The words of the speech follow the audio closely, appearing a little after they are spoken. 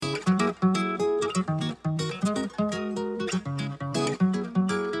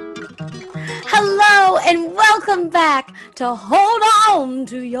Hello and welcome back to Hold On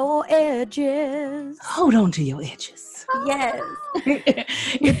to Your Edges. Hold on to your edges. Yes.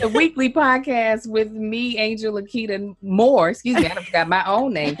 It's a weekly podcast with me, Angel Akita Moore. Excuse me, I forgot my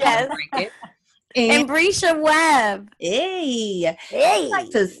own name. Yes. And Brescia Webb. Hey, I'd like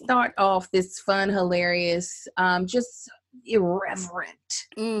to start off this fun, hilarious, just irreverent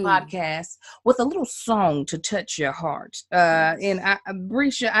podcast with a little song to touch your heart.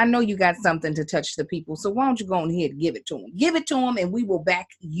 Brescia, I know you got something to touch the people, so why don't you go ahead and give it to them? Give it to them, and we will back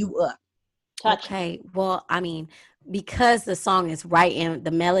you up. Okay. Well, I mean, because the song is right in,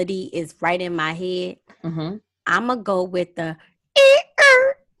 the melody is right in my head, I'm going to go with the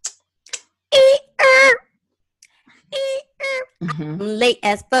I'm late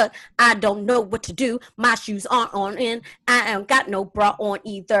as fuck. I don't know what to do. My shoes aren't on in. I ain't got no bra on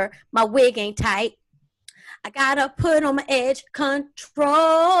either. My wig ain't tight. I gotta put on my edge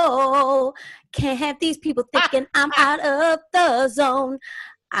control. Can't have these people thinking I'm out of the zone.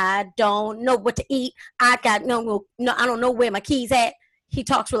 I don't know what to eat. I got no, I don't know where my keys at. He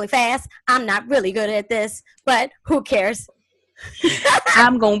talks really fast. I'm not really good at this, but who cares?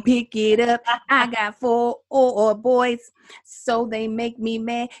 I'm gonna pick it up. I got 4 boys, so they make me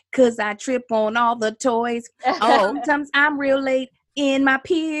mad because I trip on all the toys. Sometimes I'm real late in my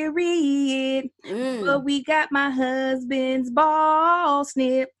period, but we got my husband's ball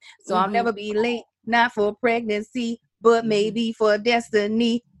snip, so I'll never be late. Not for pregnancy, but maybe for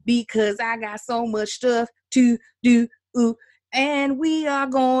destiny, because I got so much stuff to do. And we are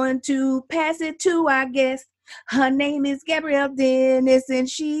going to pass it to our guest. Her name is Gabrielle Dennis, and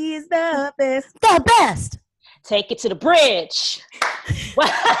she is the best. The best. Take it to the bridge.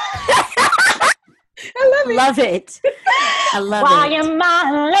 I love it. I love Why it. am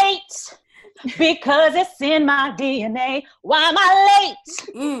I late? Because it's in my DNA. Why am I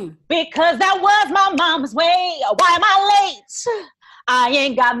late? Because that was my mama's way. Why am I late? I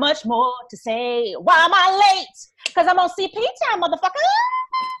ain't got much more to say. Why am I late? Because I'm on CP time, motherfucker.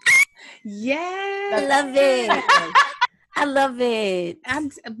 Yeah, I love it. I love it.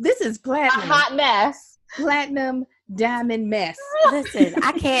 This is platinum. A hot mess. Platinum diamond mess. Listen,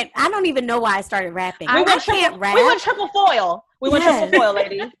 I don't even know why I started rapping. We went triple foil. We went triple foil,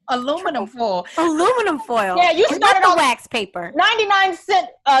 lady. Aluminum foil. Aluminum foil. Yeah, you started on wax paper. 99-cent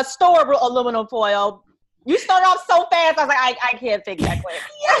store aluminum foil. You started off so fast. I was like, I can't think that quick.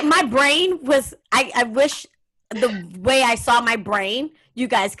 My brain was. I wish the way I saw my brain, you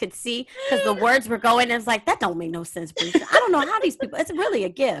guys could see, because the words were going, and it's like, that don't make no sense, Brescia. I don't know how these people, it's really a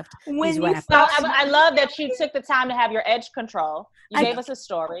gift. I love that you took the time to have your edge control. You gave us a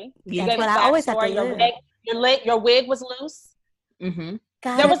story. You gave us I always have to your wig was loose. There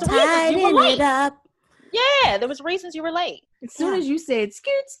was reasons you were late. Yeah, there was reasons you were late. As soon as you said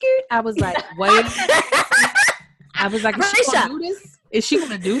scoot, I was like, wait. I was like, is she gonna do this? Is she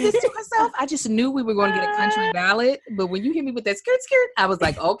gonna do this to herself? I just knew we were going to get a country ballad, but when you hit me with that skirt, I was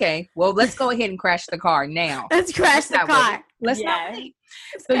like, okay, well, let's go ahead and crash the car now. Let's crash the car. Let's not wait.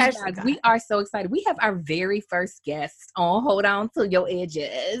 So you guys, we are so excited. We have our very first guest on Hold On to Your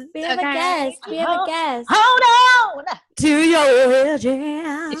Edges. We have a guest. Hold on to your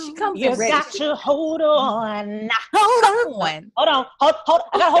edges. If she comes you got to hold on. Hold on. I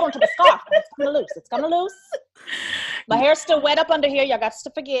gotta hold on to the scarf. It's coming loose. My hair's still wet up under here. Y'all got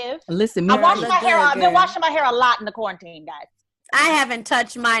to forgive. Listen, I've been washing my hair a lot in the quarantine, guys. I haven't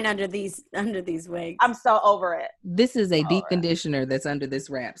touched mine under these wigs. I'm so over it. This is a deep conditioner that's under this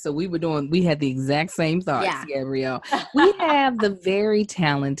wrap. So we had the exact same thoughts, Gabrielle. We have the very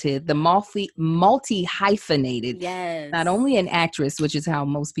talented, the multi-hyphenated, not only an actress, which is how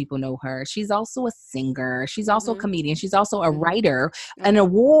most people know her. She's also a singer. She's also a comedian. She's also a writer, an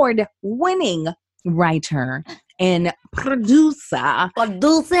award-winning writer and producer,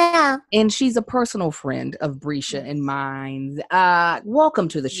 and she's a personal friend of Brescia and mine. Welcome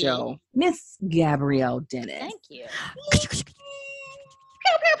to the show, Miss Gabrielle Dennis. Thank you.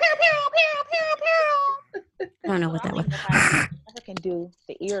 I don't know what that was. I can do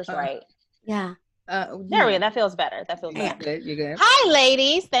the ears right. Yeah. There we go. That feels better. Good. You're good. Hi,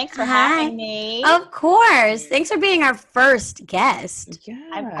 ladies. Thanks for having me. Of course. Thanks for being our first guest. Yeah.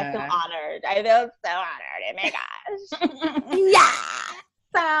 I feel honored. I feel so honored. Oh my gosh. Yeah.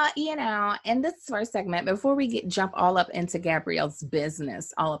 So, in this first segment, before we jump all up into Gabrielle's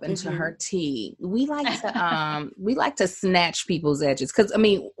business, all up into her tea, we like to snatch people's edges. Because,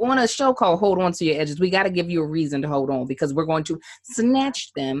 on a show called Hold On to Your Edges, we got to give you a reason to hold on, because we're going to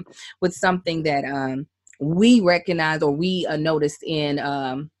snatch them with something that we recognize or we noticed in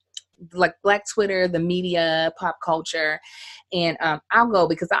like Black Twitter, the media, pop culture. And I'll go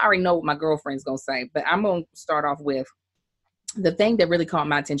because I already know what my girlfriend's going to say. But I'm going to start off with the thing that really caught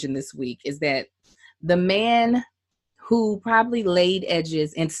my attention this week is that the man who probably laid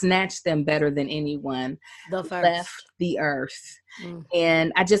edges and snatched them better than anyone left the earth.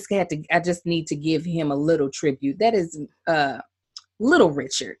 And I just need to give him a little tribute. That is Little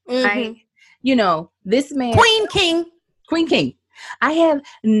Richard. This man, Queen King. I have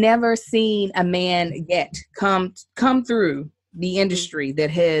never seen a man yet come through the industry that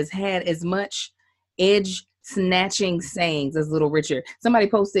has had as much edge snatching sayings as Little Richard. Somebody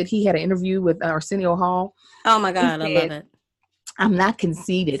posted he had an interview with Arsenio Hall. Oh my God, I love it. I'm not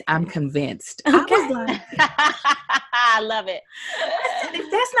conceited, I'm convinced. Okay. I was like, I love it.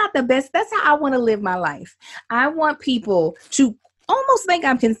 If that's not the best, that's how I want to live my life. I want people to almost think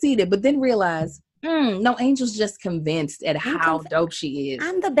I'm conceited, but then realize, no, Angel's just convinced at how dope she is.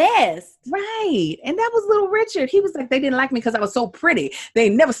 I'm the best. Right. And that was Little Richard. He was like, they didn't like me because I was so pretty. They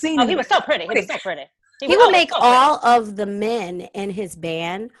ain't never seen me. He was so pretty. He was so pretty. He would make all of the men in his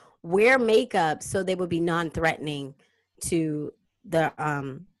band wear makeup so they would be non-threatening to the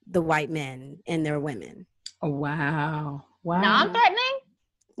white men and their women. Oh, wow.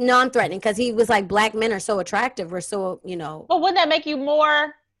 Non-threatening because he was like, black men are so attractive. We're so, But wouldn't that make you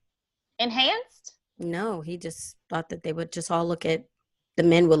more enhanced? No, he just thought that they would just all the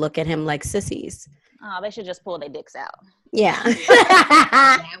men would look at him like sissies. Oh, they should just pull their dicks out. Yeah.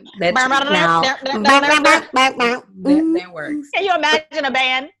 That works. Can you imagine a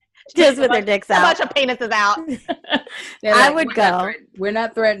band? Just with their dicks out. A bunch of penises out. I would go. We're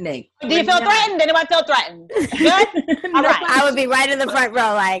not threatening. Do you feel threatened? Anyone feel threatened? Good? All right. I would be right in the front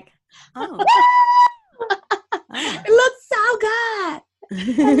row like, oh. It looks so good.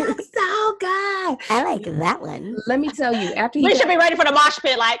 It looks so good. I like that one. Let me tell you, we should be ready for the mosh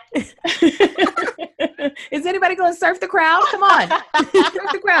pit. Like, is anybody going to surf the crowd? Come on,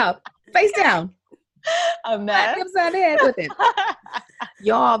 surf the crowd, face down. A mess. Upside the head with it.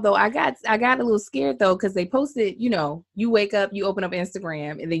 Y'all, though, I got a little scared though because they posted. You wake up, you open up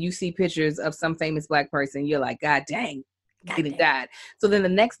Instagram, and then you see pictures of some famous black person. You're like, God dang. He died. So then the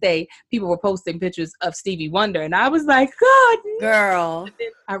next day, people were posting pictures of Stevie Wonder, and I was like, God, girl.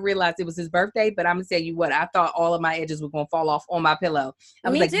 I realized it was his birthday, but I'm gonna tell you what, I thought all of my edges were gonna fall off on my pillow. I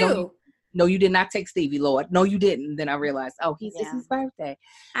was like, too. No, you did not take Stevie, Lord. No, you didn't. And then I realized, it's his birthday.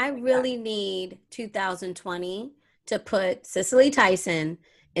 I really need 2020 to put Cicely Tyson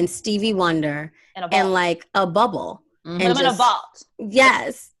and Stevie Wonder in like a bubble. Mm-hmm. And in a vault.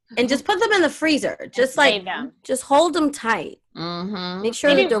 Yes. And just put them in the freezer. Just just hold them tight. Mm-hmm. Make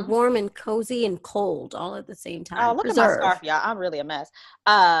sure that they're warm and cozy and cold all at the same time. Oh, look at my scarf, y'all. I'm really a mess.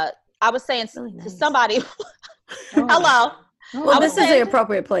 I was saying to somebody, hello. Well, this is the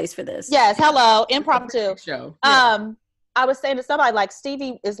appropriate place for this. Yes, hello, impromptu. Show. I was saying to somebody, like,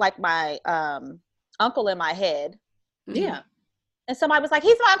 Stevie is like my uncle in my head. Yeah. And somebody was like,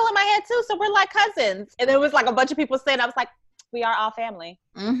 he's my uncle in my head too, so we're like cousins. And there was like a bunch of people saying, I was like, we are all family.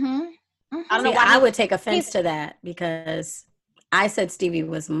 Mm-hmm. Mm-hmm. I don't know why I would take offense to that because I said Stevie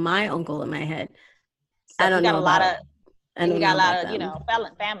was my uncle in my head. So I don't know. You got a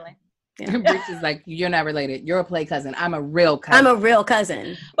lot of family. Yeah. Bruce is like, you're not related. You're a play cousin. I'm a real cousin. I'm a real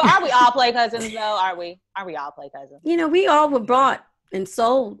cousin. But are we all play cousins though? Are we all play cousins? We all were bought and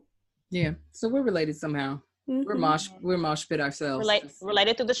sold. Yeah. So we're related somehow. Mm-hmm. We're mosh pit ourselves.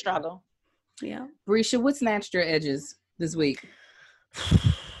 Related through the struggle. Yeah. Brescia, what snatched your edges this week?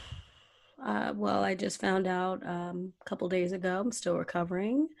 Well, I just found out a couple days ago, I'm still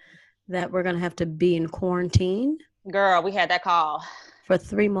recovering, that we're going to have to be in quarantine. Girl, we had that call. For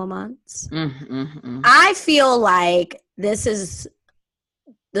 3 more months. Mm-hmm. I feel like this is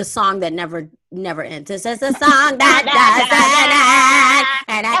the song that never ends. This is the song that doesn't end.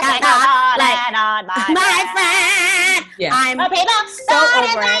 And I got my friend. Yeah. I'm so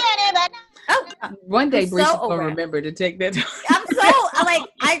over it. One day Brescia's going to remember to take that. I'm so,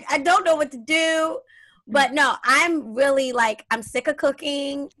 I don't know what to do. But no, I'm really I'm sick of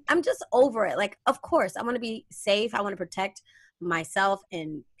cooking. I'm just over it. Like, of course, I want to be safe. I want to protect myself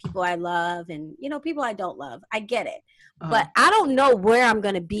and people I love and, people I don't love. I get it. But I don't know where I'm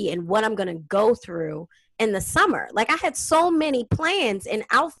going to be and what I'm going to go through in the summer. Like, I had so many plans and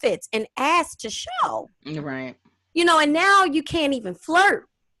outfits and ass to show. Right. And now you can't even flirt,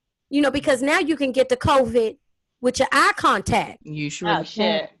 because now you can get the COVID with your eye contact. You sure? Oh,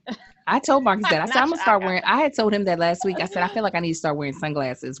 shit. I told Marcus that. I said, I'm going to start wearing, I had told him that last week. I said, I feel like I need to start wearing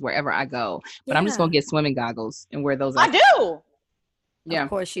sunglasses wherever I go. But I'm just going to get swimming goggles and wear those. I do. Yeah. Of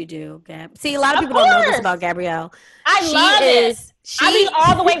course you do, Gab. See, a lot of people don't know this about Gabrielle. I love it. I be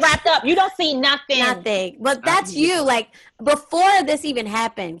all the way wrapped up. You don't see nothing. Nothing. But that's you. Like, before this even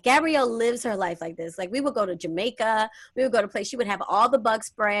happened, Gabrielle lives her life like this. Like, we would go to Jamaica. We would go to place. She would have all the bug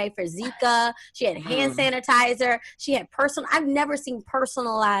spray for Zika. She had hand sanitizer. She had I've never seen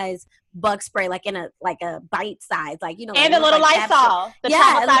personalized bug spray like in a bite size. Like, you know. And the little Lysol. The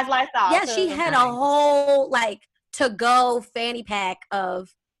travel size Lysol. Yeah, she had a whole, like, to-go fanny pack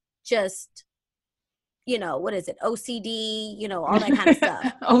of just, you know, what is it? OCD, you know, all that kind of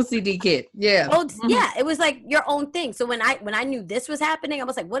stuff. OCD kit. Yeah. Yeah, it was like your own thing. So when I knew this was happening, I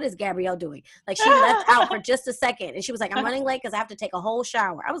was like, what is Gabrielle doing? Like, she left out for just a second and she was like, I'm running late because I have to take a whole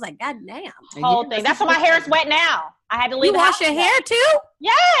shower. I was like, God damn. Whole thing. That's why my hair is wet now. I had to leave. You wash your hair too?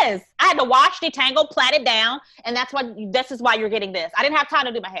 Yes. I had to wash, detangle, plait it down. And this is why you're getting this. I didn't have time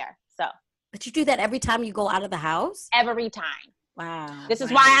to do my hair. So. But you do that every time you go out of the house? Every time. Wow. This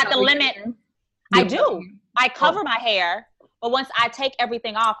is why I have to limit. I do. I cover my hair, but once I take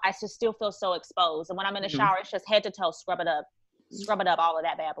everything off, I just still feel so exposed. And when I'm in the shower, it's just head to toe, scrub it up, all of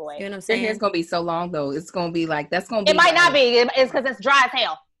that bad boy. You know what I'm saying? Your hair's going to be so long, though. It's going to be like, that's going to be. It might not be. It's because it's dry as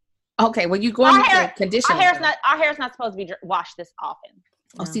hell. Okay, well, you go into conditioner. Our hair's not supposed to be washed this often.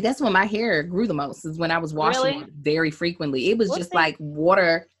 Oh, see, that's when my hair grew the most, is when I was washing it very frequently. It was just like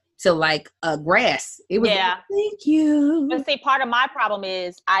water to like grass. It was like, thank you. But see, part of my problem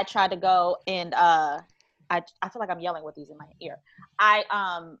is I tried to go and I feel like I'm yelling with these in my ear. I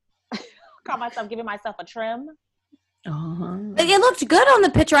caught myself giving myself a trim. It looked good on the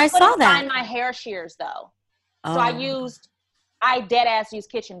picture. I saw that. Find my hair shears though. So I dead ass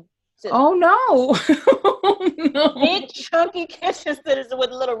used kitchen scissors. Oh no. Big chunky kitchen scissors with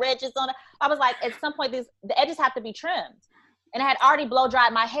little ridges on it. I was like, at some point the edges have to be trimmed. And I had already blow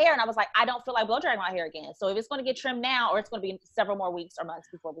dried my hair, and I was like, I don't feel like blow drying my hair again. So if it's going to get trimmed now, or it's going to be several more weeks or months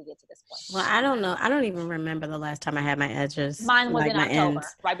before we get to this point. Well, I don't know. I don't even remember the last time I had my edges. Mine was like in my October,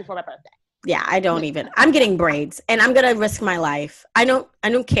 ends. right before my birthday. Yeah, I don't even. I'm getting braids, and I'm gonna risk my life. I don't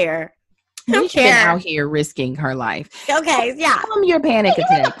care. I don't care. Been out here risking her life. Okay, yeah. Tell them your panic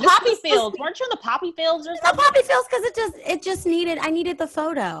attack. The poppy fields. Weren't you in the poppy fields or something? The poppy fields because it just needed. I needed the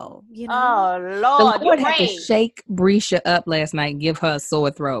photo. You know. Oh Lord, the Lord had to shake Brescia up last night, and give her a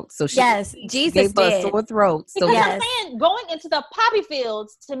sore throat. So Jesus gave her did. a sore throat. So because I'm saying going into the poppy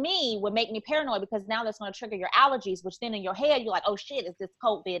fields to me would make me paranoid because now that's going to trigger your allergies, which then in your head you're like, oh shit, is this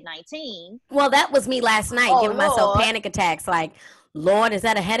COVID-19? Well, that was me last night, giving myself panic attacks. Like, Lord, is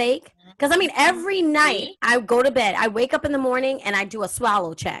that a headache? Because I mean, every night I go to bed, I wake up in the morning and I do a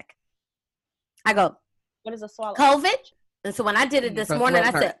swallow check. I go, what is a swallow? COVID. And so when I did it this morning,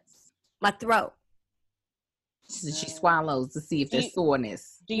 I said, my throat. She swallows to see if there's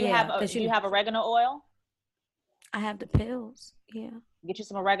soreness. Do you have oregano oil? I have the pills. Yeah. Get you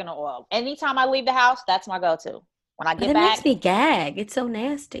some oregano oil. Anytime I leave the house, that's my go-to. When I get back, it makes me gag. It's so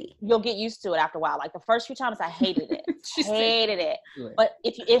nasty. You'll get used to it after a while. Like the first few times, I hated it. Hated it. But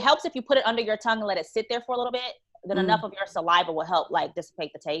it helps if you put it under your tongue and let it sit there for a little bit. Then enough of your saliva will help like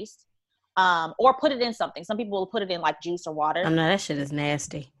dissipate the taste. Or put it in something. Some people will put it in like juice or water. I know that shit is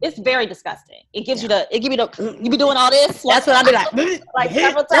nasty. It's very disgusting. It gives you you be doing all this. That's what I be like. Like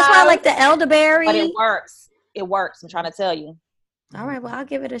several times. That's why I like the elderberry. But it works. It works. I'm trying to tell you. All right, well, I'll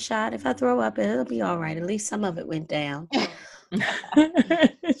give it a shot. If I throw up, it'll be all right. At least some of it went down.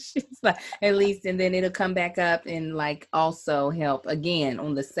 She's like, at least, and then it'll come back up and like also help again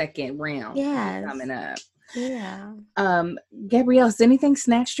on the second round. Yeah, coming up. Yeah. Gabrielle, has anything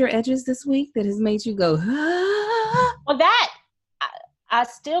snatched your edges this week that has made you go? Ah? Well, I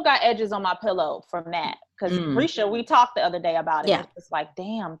still got edges on my pillow from that because Brescia, we talked the other day about it. Yeah. It's like,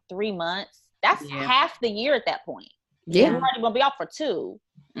 damn, 3 months. That's half the year at that point. Yeah, we're already gonna be off for 2.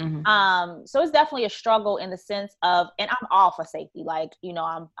 So it's definitely a struggle in the sense of, and I'm all for safety. Like, you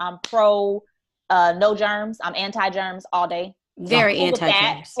know, I'm pro no germs. I'm anti-germs all day. Very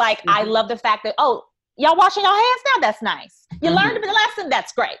anti-germs. Like, I love the fact that, y'all washing your hands now? That's nice. You learned the lesson?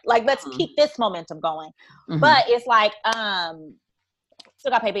 That's great. Like, let's keep this momentum going. But it's like, still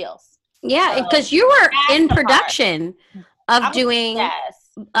gotta pay bills. Yeah, because you were in production of doing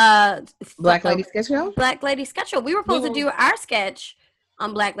Black Lady Sketch Show. Black Lady Sketch Show. We were supposed to do our sketch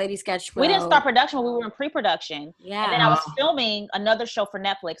on Black Lady Sketch Show. We didn't start production. We were in pre-production. Yeah. And then I was filming another show for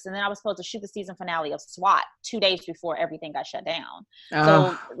Netflix, and then I was supposed to shoot the season finale of SWAT 2 days before everything got shut down.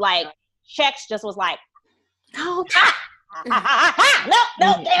 So like checks just was like, no, damn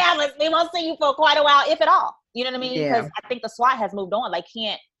it. We won't see you for quite a while, if at all. You know what I mean? Because I think the SWAT has moved on. Like,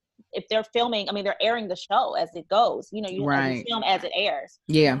 if they're filming, I mean, they're airing the show as it goes. You know, you film as it airs.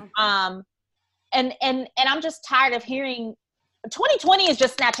 Yeah. And I'm just tired of hearing 2020 is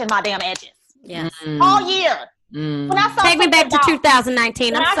just snatching my damn edges. Yes. All year. When I saw Take me back to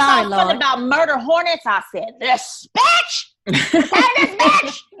 2019. I'm sorry, Lord. Something about murder hornets, I said, this bitch! This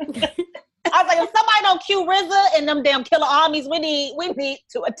bitch! I was like, if somebody don't cue RZA and them damn killer armies, we need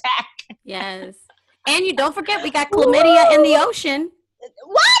to attack. Yes. And you don't forget, we got chlamydia in the ocean.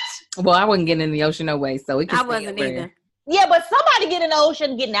 What? Well, I wasn't getting in the ocean no way, so I wasn't either. Yeah, but somebody get in the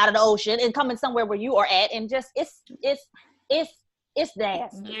ocean, getting out of the ocean, and coming somewhere where you are at, and just it's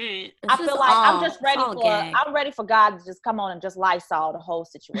nasty. I feel like I'm just ready I'm ready for God to just come on and just Lysol the whole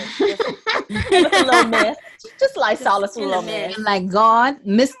situation. Just give us a little mess. Just Lysol us a little mess. Like God,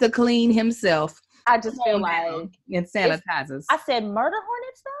 Mr. Clean himself. I just feel like and sanitizers. I said murder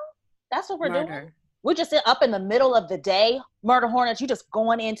hornets though? That's what we're doing. We're just up in the middle of the day. Murder hornets, you just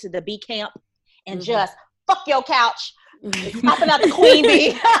going into the bee camp and just fuck your couch. Popping out the queen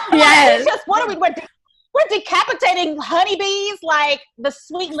bee. Yes. Just what are we? We're decapitating honeybees, like the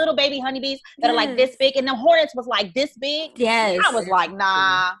sweet little baby honeybees that are like this big, and the hornets was like this big. Yes. I was like,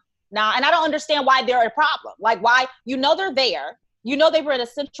 nah, and I don't understand why they're a problem. Like, why? You know they're there. You know they were in a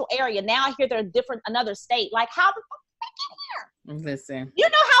central area. Now I hear they're in another state. Like, how the fuck did they get here? Listen. You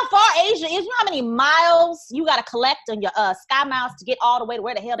know how far Asia is? You know how many miles you got to collect on your Sky Miles to get all the way to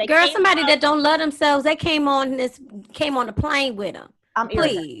where the hell they Girl, came somebody from? that don't love themselves, they came on the plane with them.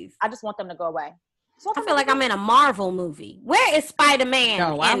 Please. I just want them to go away. I feel like I'm in a Marvel movie. Where is Spider-Man?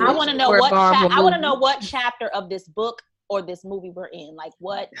 No, I want to know what chapter of this book or this movie we're in. Like,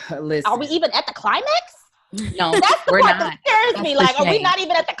 what? Are we even at the climax? No, that's the part that scares me. Like, are we not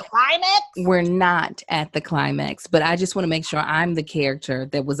even at the climax? We're not at the climax, but I just want to make sure I'm the character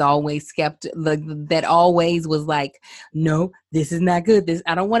that was always skeptical, that always was like, no, this is not good.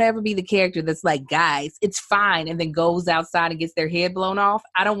 I don't want to ever be the character that's like, guys, it's fine, and then goes outside and gets their head blown off.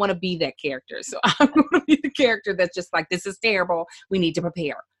 I don't want to be that character. So I'm going to be the character that's just like, this is terrible. We need to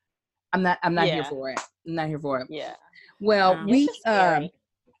prepare. I'm not here for it. I'm not here for it. Yeah. Well,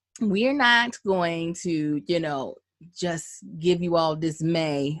 we're not going to, just give you all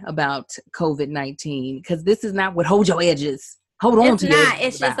dismay about COVID-19 because this is not what hold your edges. Hold on to it.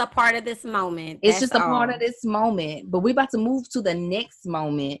 It's just a part of this moment. It's just a part of this moment. But we're about to move to the next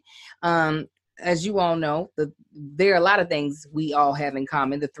moment. As you all know, there are a lot of things we all have in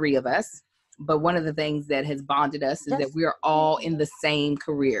common, the three of us. But one of the things that has bonded us is that we're all in the same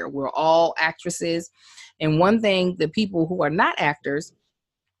career. We're all actresses. And one thing the people who are not actors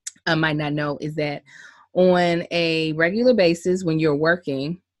might not know is that on a regular basis when you're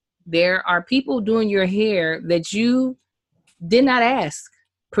working, there are people doing your hair that you did not ask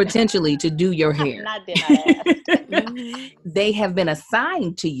potentially to do your hair. They have been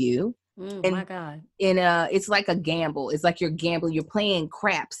assigned to you. My God. And it's like a gamble. It's like you're gambling. You're playing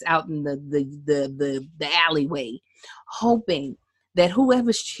craps out in the alleyway, hoping that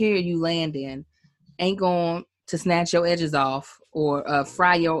whoever's chair you land in ain't going to snatch your edges off or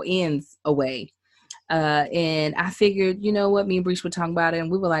fry your ends away. And I figured, you know what, me and Breach were talking about it, and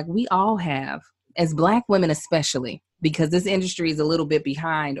we were like, we all have, as Black women especially, because this industry is a little bit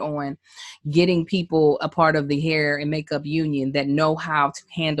behind on getting people a part of the hair and makeup union that know how to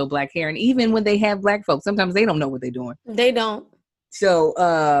handle Black hair. And even when they have Black folks, sometimes they don't know what they're doing. They don't. So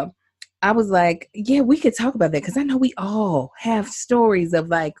I was like, yeah, we could talk about that because I know we all have stories of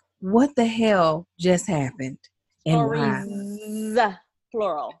like, what the hell just happened and why.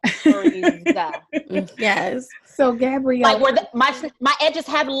 Plural. Yes. So Gabrielle, like where my edges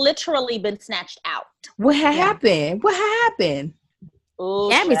have literally been snatched out. What happened? What happened? Ooh,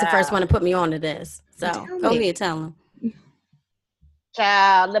 Gabby's the first one to put me onto this. So go ahead, tell him.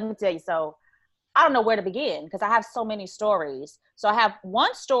 Child, let me tell you. So I don't know where to begin because I have so many stories. So I have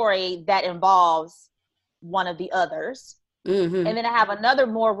one story that involves one of the others. Mm-hmm. And then I have another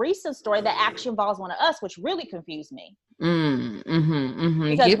more recent story that actually involves one of us, which really confused me.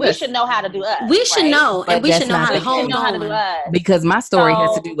 Because we should know how to do us. We should know, and we should know how to hold on. Because my story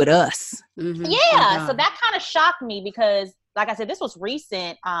has to do with us. Mm-hmm. Yeah, so that kind of shocked me because, like I said, this was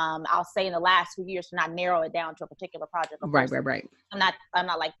recent. I'll say in the last few years to not narrow it down to a particular project. Right. I'm not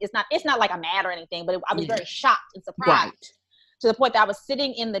like it's not like I'm mad or anything, but I was very shocked and surprised to the point that I was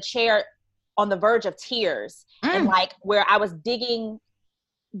sitting in the chair on the verge of tears and like where I was digging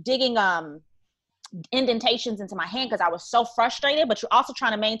indentations into my hand because I was so frustrated, but you're also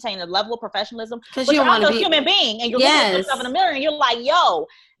trying to maintain a level of professionalism because you're also a human being and you're looking at yourself in the mirror and you're like, yo,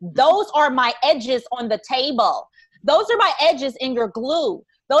 those are my edges on the table. Those are my edges in your glue.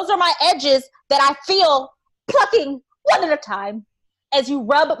 Those are my edges that I feel plucking one at a time as you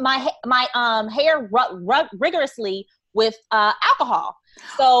rub my hair rigorously with alcohol.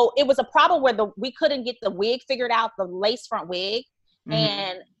 So it was a problem where we couldn't get the wig figured out, the lace front wig.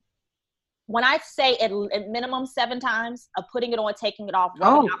 And when I say at minimum 7 times of putting it on, taking it off,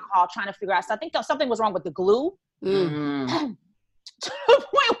 rubbing alcohol, trying to figure out, so I think something was wrong with the glue. To the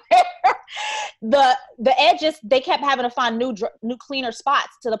point where the edges, they kept having to find new cleaner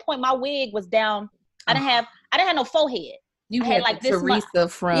spots, to the point my wig was down. I didn't have no forehead. You had like Teresa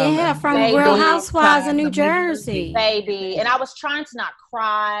from Real Housewives of New Jersey, baby. And I was trying to not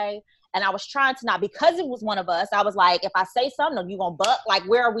cry, and I was trying to not, because it was one of us. I was like, if I say something, you gonna buck? Like,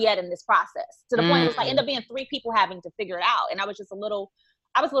 where are we at in this process? To the point it was like ended up being 3 people having to figure it out, and I was a little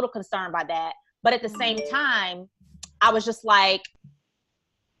concerned by that. But at the same time, I was just like,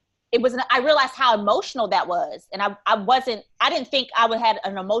 I realized how emotional that was. And I didn't think I would have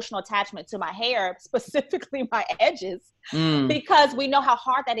an emotional attachment to my hair, specifically my edges, because we know how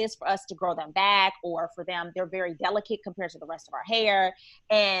hard that is for us to grow them back, or for them, they're very delicate compared to the rest of our hair.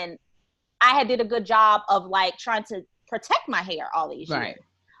 And I did a good job of like trying to protect my hair all these years.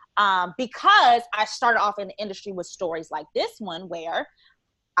 Because I started off in the industry with stories like this one, where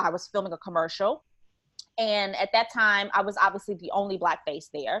I was filming a commercial. And at that time, I was obviously the only Black face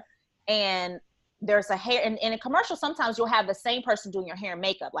there. And there's a hair, and in a commercial, sometimes you'll have the same person doing your hair and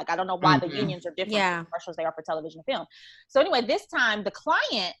makeup. Like, I don't know why the unions are different from commercials they are for television and film. So anyway, this time the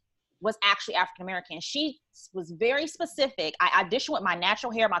client was actually African-American. She was very specific. I auditioned with my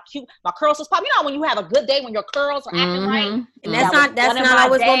natural hair, my curls was popping. You know, when you have a good day when your curls are acting right. And that's not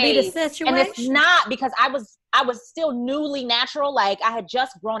always going to be the situation. And it's not, because I was still newly natural. Like, I had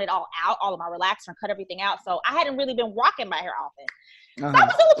just grown it all out, all of my relaxer, and cut everything out. So I hadn't really been rocking my hair often. So I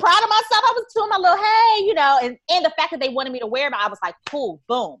was a little proud of myself. I was doing my little, hey, you know, and the fact that they wanted me to wear it, I was like, cool,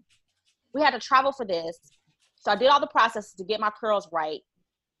 boom. We had to travel for this. So I did all the processes to get my curls right.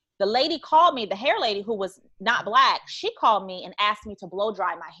 The lady called me, the hair lady, who was not Black, she called me and asked me to blow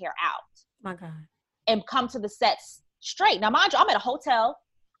dry my hair out. My God. And come to the sets straight. Now, mind you, I'm at a hotel.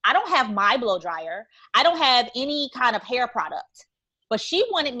 I don't have my blow dryer. I don't have any kind of hair product. But she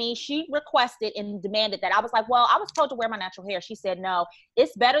requested and demanded that. I was like, well, I was told to wear my natural hair. She said, no,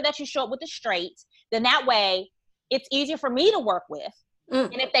 it's better that you show up with it straight. Then that way, it's easier for me to work with.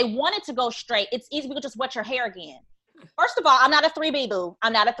 And if they wanted to go straight, it's easy. We could just wet your hair again. First of all, I'm not a 3B, boo.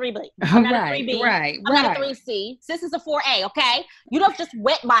 I'm not a 3B. I'm not a 3B. I'm not a 3C. This is a 4A, okay? You don't just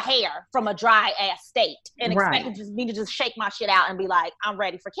wet my hair from a dry ass state and expect me to just shake my shit out and be like, I'm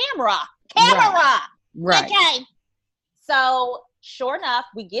ready for camera. Right. Okay. So sure enough,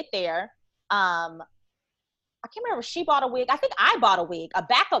 we get there. I can't remember if she bought a wig. I think I bought a wig, a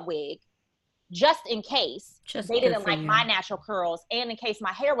backup wig, just in case they didn't like my natural curls, and in case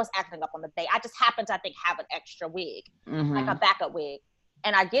my hair was acting up on the day. I just happened to, I think, have an extra wig, like a backup wig.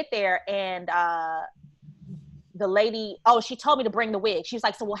 And I get there, and the lady, she told me to bring the wig. She was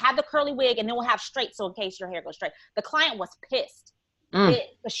like, so we'll have the curly wig, and then we'll have straight, so in case your hair goes straight. The client was pissed.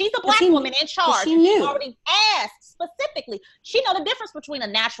 She's a Black woman in charge. She already asked specifically. She know the difference between a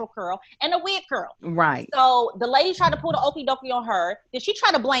natural curl and a wig curl. Right. So the lady tried to pull the okie dokie on her. Then she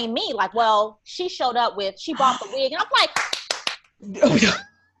tried to blame me, like, well, she showed up with, she bought the wig. And I'm like,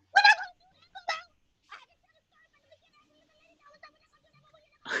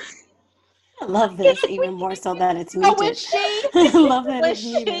 I love this even more so that it's muted. I love that it's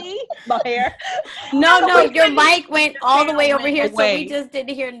muted. My hair. No, your mic went all the way over here, so we just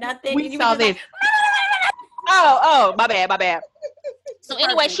didn't hear nothing. We saw this. My bad. So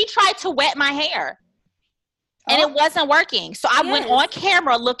anyway, she tried to wet my hair, and it wasn't working. So I went on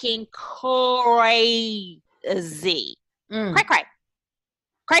camera looking crazy.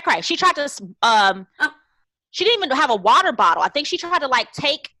 Cray. She tried to, she didn't even have a water bottle. I think she tried to like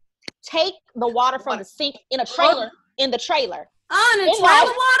take the water from the sink in the trailer. In the trailer water?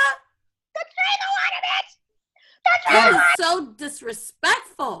 The trailer water, bitch! That is so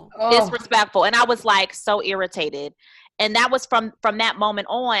disrespectful. Disrespectful. And I was like so irritated. And that was from that moment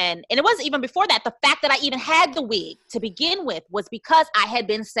on. And it wasn't even before that. The fact that I even had the wig to begin with was because I had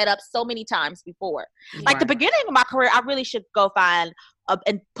been set up so many times before. Like the beginning of my career, I really should go find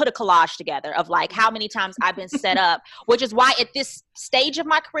and put a collage together of like how many times I've been set up, which is why at this stage of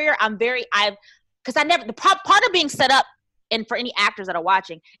my career, part of being set up, and for any actors that are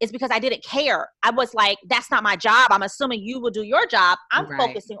watching, is because I didn't care. I was like, that's not my job. I'm assuming you will do your job. I'm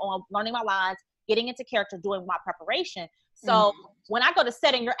focusing on learning my lines, getting into character, doing my preparation. So when I go to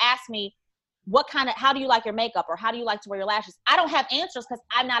set and you're asking me, how do you like your makeup, or how do you like to wear your lashes? I don't have answers because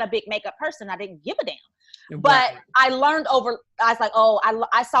I'm not a big makeup person. I didn't give a damn. But I learned I was like,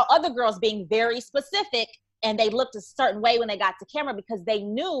 I saw other girls being very specific and they looked a certain way when they got to camera because they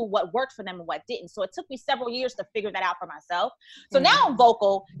knew what worked for them and what didn't. So it took me several years to figure that out for myself. So now I'm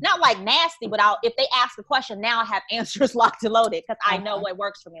vocal, not like nasty, but if they ask a question, now I have answers locked and loaded because I know what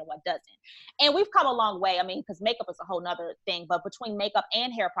works for me and what doesn't. And we've come a long way. I mean, because makeup is a whole nother thing, but between makeup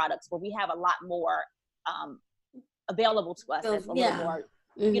and hair products, where we have a lot more available to us, that's a little more,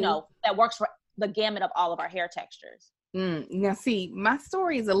 you know, that works for the gamut of all of our hair textures. Now, see, my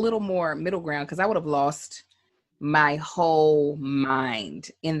story is a little more middle ground because I would have lost my whole mind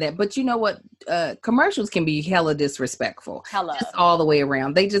in that. But you know what? Commercials can be hella disrespectful. Just all the way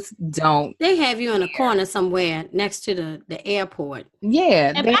around. They just don't. They have you in a corner somewhere next to the airport.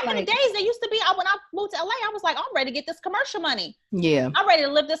 Yeah. And back in the days, they used to be, when I moved to LA, I was like, I'm ready to get this commercial money. Yeah. I'm ready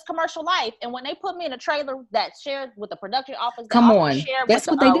to live this commercial life. And when they put me in a trailer that shared with the production office, that's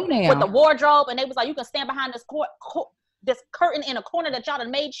what they do now. With the wardrobe, and they was like, you can stand behind this curtain in a corner that y'all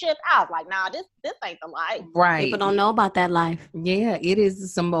done made shift. I was like, nah, this ain't the life. Right. People don't know about that life. Yeah, it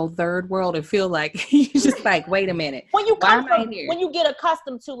is some old third world. It feel like you're just like, wait a minute. When you when you get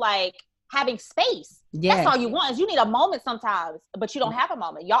accustomed to like having space, that's all you want. Is you need a moment sometimes, but you don't have a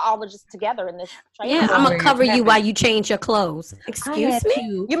moment. Y'all all are just together in this trailer. Yeah, I'm gonna cover you while you change your clothes. Excuse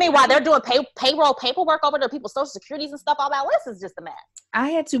me? You mean while they're doing payroll paperwork over there, people's social securities and stuff, all that list is just a mess. I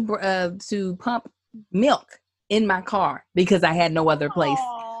had to pump milk in my car because I had no other place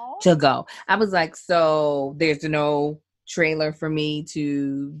to go. I was like, so there's no trailer for me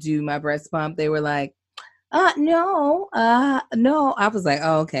to do my breast pump. They were like, no. I was like,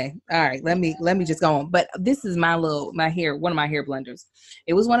 oh, okay. All right. Let me just go on. But this is one of my hair blenders.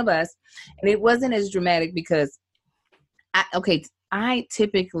 It was one of us, and it wasn't as dramatic because I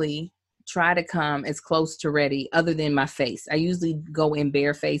typically try to come as close to ready other than my face. I usually go in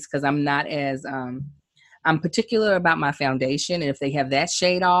bare face because I'm not as, I'm particular about my foundation, and if they have that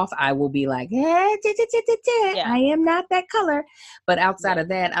shade off, I will be like, I am not that color. But outside of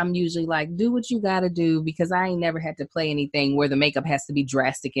that, I'm usually like, do what you got to do, because I ain't never had to play anything where the makeup has to be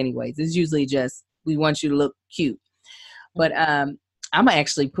drastic anyways. It's usually just, we want you to look cute. But I'm going to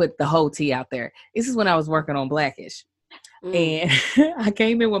actually put the whole tea out there. This is when I was working on Blackish. And I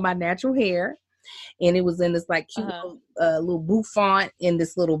came in with my natural hair, and it was in this like cute little bouffant in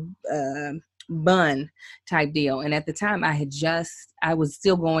this little bun type deal. And at the time I was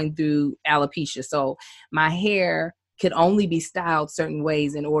still going through alopecia. So my hair could only be styled certain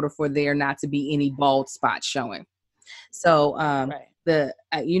ways in order for there not to be any bald spots showing. So, and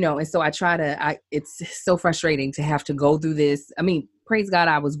so I try to, it's so frustrating to have to go through this. I mean, praise God,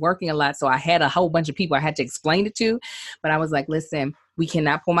 I was working a lot. So I had a whole bunch of people I had to explain it to, but I was like, listen, we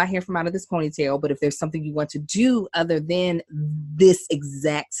cannot pull my hair from out of this ponytail, but if there's something you want to do other than this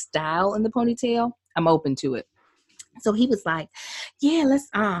exact style in the ponytail, I'm open to it. So he was like, yeah,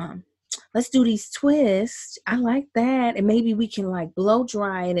 let's do these twists. I like that. And maybe we can like blow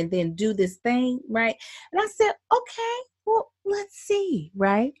dry it and then do this thing. Right. And I said, okay, well, let's see.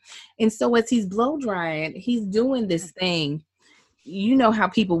 Right. And so as he's blow drying, he's doing this thing. You know how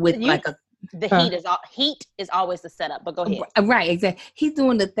people with heat is always the setup, but go ahead. Right, exactly. He's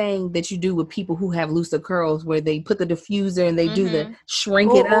doing the thing that you do with people who have looser curls, where they put the diffuser and they do the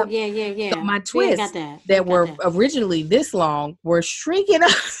shrink it up. Yeah. So my twists that were originally this long were shrinking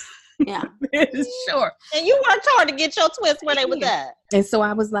up. Yeah. Sure. And you worked hard to get your twists where they were at. And so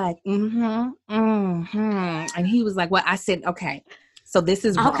I was like, and he was like, well, I said, okay, so this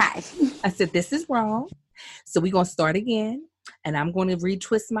is wrong. Okay. I said, this is wrong. So we're going to start again. And I'm going to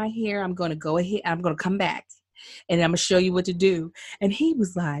retwist my hair. I'm going to go ahead. I'm going to come back, and I'm going to show you what to do. And he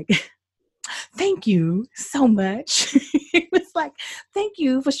was like, thank you so much. He was like, thank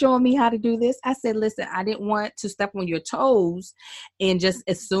you for showing me how to do this. I said, listen, I didn't want to step on your toes and just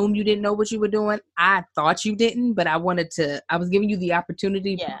assume you didn't know what you were doing. I thought you didn't, but I was giving you the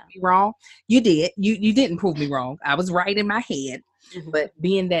opportunity to prove me wrong. You did. You didn't prove me wrong. I was right in my head. But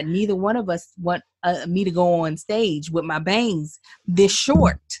being that neither one of us want me to go on stage with my bangs this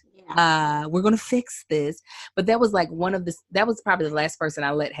short, we're going to fix this. But that was like that was probably the last person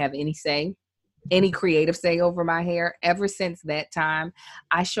I let have any creative say over my hair. Ever since that time,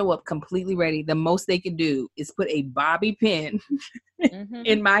 I show up completely ready. The most they can do is put a bobby pin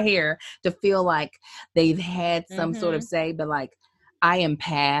in my hair to feel like they've had some sort of say, but like I am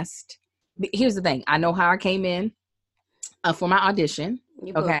past. Here's the thing. I know how I came in. For my audition.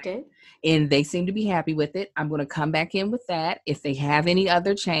 You booked it. And they seem to be happy with it. I'm going to come back in with that. If they have any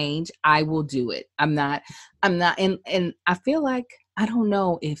other change, I will do it. I'm not, and I feel like, I don't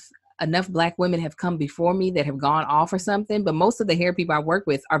know if enough Black women have come before me that have gone off or something, but most of the hair people I work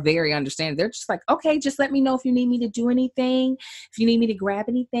with are very understanding. They're just like, okay, just let me know if you need me to do anything, if you need me to grab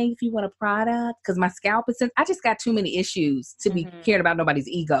anything, if you want a product, because my scalp is, I just got too many issues to be caring about nobody's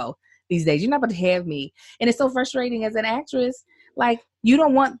ego these days. You're not about to have me. And it's so frustrating as an actress. Like, you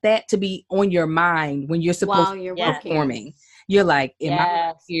don't want that to be on your mind when you're supposed to be performing. You're like, am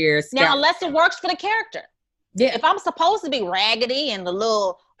I here? Now, unless it works for the character. Yeah. If I'm supposed to be raggedy and a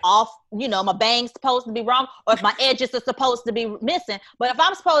little off, you know, my bang's supposed to be wrong, or if my edges are supposed to be missing. But if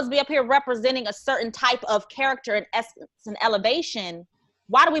I'm supposed to be up here representing a certain type of character and essence and elevation,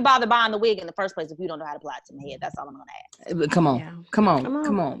 why do we bother buying the wig in the first place if you don't know how to apply it to my head? That's all I'm gonna ask. Come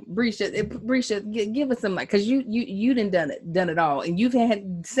on, Brescia, give us some, like, because you done it all, and you've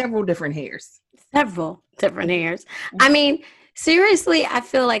had several different hairs. I mean, seriously, I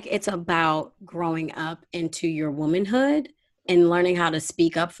feel like it's about growing up into your womanhood and learning how to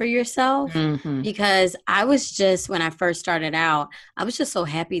speak up for yourself. Because I was just, when I first started out, I was just so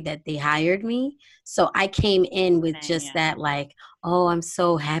happy that they hired me. So I came in with just that, like, oh, I'm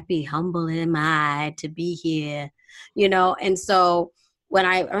so happy, humble am I to be here, you know? And so when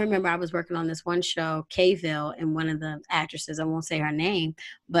I remember I was working on this one show, K-ville, and one of the actresses, I won't say her name,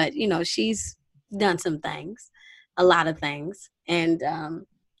 but, you know, she's done some things, a lot of things. And,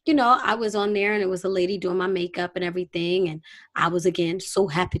 you know, I was on there and it was a lady doing my makeup and everything. And I was, again, so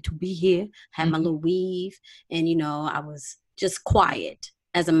happy to be here, had my little weave. And, you know, I was just quiet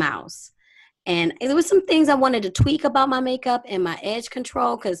as a mouse. And there was some things I wanted to tweak about my makeup and my edge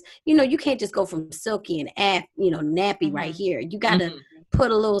control. Because, you know, you can't just go from silky and, nappy right here. You got to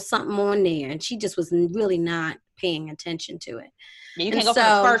put a little something on there. And she just was really not paying attention to it. Yeah, you can't go from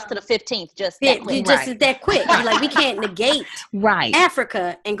the 1st to the 15th just that quick. Just that quick. Like, we can't negate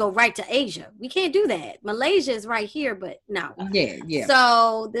Africa and go right to Asia. We can't do that. Malaysia is right here, but no. Yeah.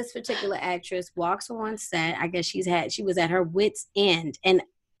 So this particular actress walks on set. I guess she was at her wit's end. And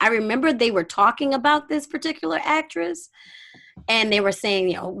I remember they were talking about this particular actress. And they were saying,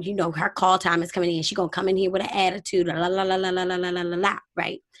 you know, her call time is coming in. She's going to come in here with an attitude, la, la, la, la, la, la, la, la, la, la,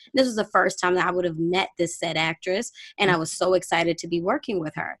 right? This was the first time that I would have met this said actress. And I was so excited to be working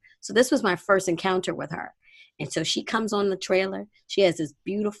with her. So this was my first encounter with her. And so she comes on the trailer. She has this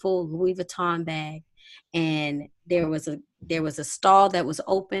beautiful Louis Vuitton bag. And there was a stall that was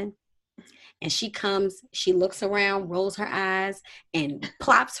open. And she comes, she looks around, rolls her eyes, and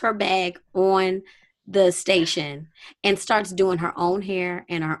plops her bag on the station and starts doing her own hair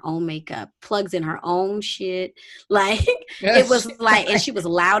and her own makeup, plugs in her own shit. Like, it was like, and she was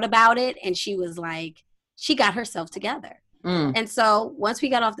loud about it. And she was like, she got herself together. And so once we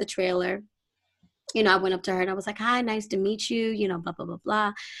got off the trailer, you know, I went up to her and I was like, hi, nice to meet you, you know, blah, blah, blah,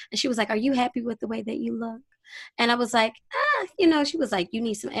 blah. And she was like, are you happy with the way that you look? And I was like, you know, she was like, you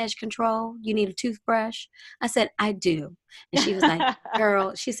need some edge control? You need a toothbrush? I said, I do. And she was like,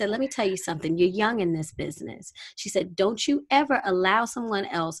 girl, she said, let me tell you something. You're young in this business. She said, don't you ever allow someone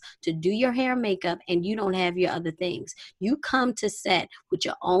else to do your hair and makeup and you don't have your other things. You come to set with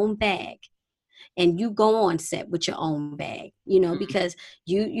your own bag. And you go on set with your own bag, you know, because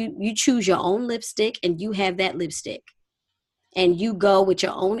you choose your own lipstick and you have that lipstick. And you go with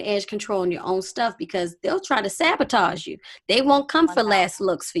your own edge control and your own stuff because they'll try to sabotage you. They won't come for last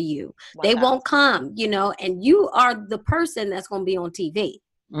looks for you. They won't come, you know, and you are the person that's going to be on TV.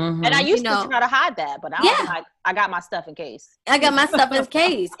 And I used to try to hide that, but I got my stuff in case. I got my stuff in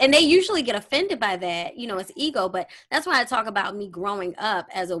case. And they usually get offended by that. You know, it's ego. But that's why I talk about me growing up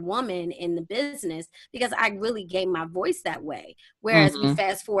as a woman in the business, because I really gave my voice that way. Whereas we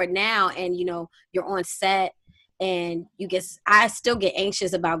fast forward now and, you know, you're on set. And I still get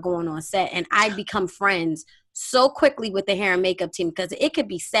anxious about going on set, and I become friends so quickly with the hair and makeup team because it could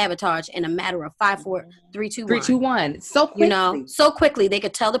be sabotaged in a matter of 5, 4, 3, 2, 1. 3, 2, 1. So quickly. You know, so quickly. They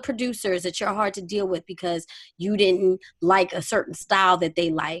could tell the producers that you're hard to deal with because you didn't like a certain style that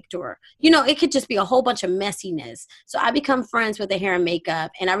they liked, or, you know, it could just be a whole bunch of messiness. So I become friends with the hair and makeup.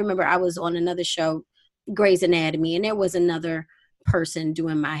 And I remember I was on another show, Grey's Anatomy, and there was another person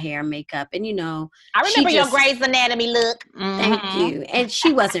doing my hair and makeup, and you know, I remember your Grey's Anatomy look. Thank you. And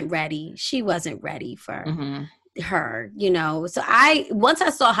she wasn't ready for her, you know. So once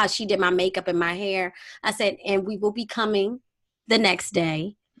I saw how she did my makeup and my hair, I said, and we will be coming the next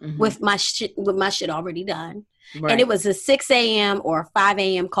day with my shit already done. And it was a 6 a.m. or 5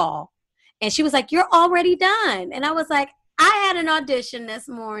 a.m. call, and she was like, you're already done. And I was like, I had an audition this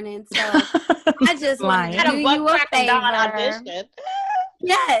morning, so I just want to do you a favor.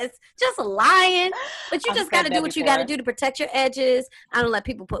 Yes, just lying. But you just got to do what you got to do to protect your edges. I don't let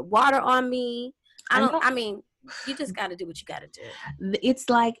people put water on me. I mean, You just got to do what you got to do. It's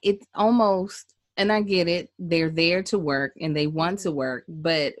like, it's almost, and I get it, they're there to work and they want to work,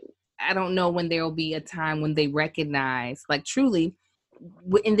 but I don't know when there will be a time when they recognize, like, truly,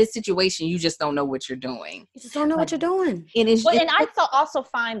 in this situation, you just don't know what you're doing. You just don't know what you're doing. And I also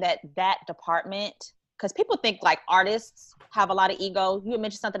find that department, because people think like artists have a lot of ego. You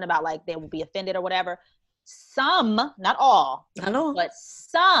mentioned something about like they will be offended or whatever. Some, not all, but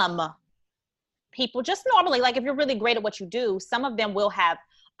some people just normally, like if you're really great at what you do, some of them will have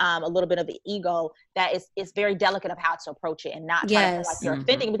a little bit of the ego that is very delicate of how to approach it and not try to feel like you're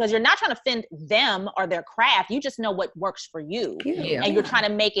offending, because you're not trying to offend them or their craft. You just know what works for you. And you're trying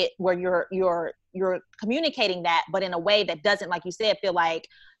to make it where you're communicating that, but in a way that doesn't, like you said, feel like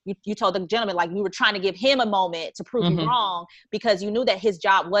you told the gentleman, like you were trying to give him a moment to prove you wrong, because you knew that his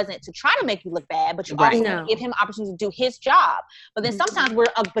job wasn't to try to make you look bad, but you also give him opportunity to do his job. But then sometimes we're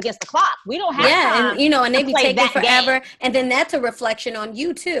up against the clock. We don't have time. And they be taking forever. Game. And then that's a reflection on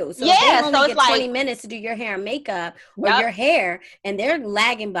you too. So they only get 20 minutes to do your hair and makeup or your hair, and they're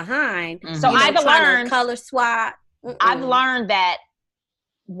lagging behind. So I've learned color swap. I've learned that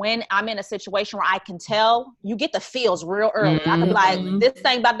when I'm in a situation where I can tell, you get the feels real early. I can be like, this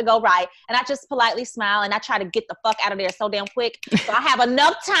thing about to go right. And I just politely smile and I try to get the fuck out of there so damn quick. So I have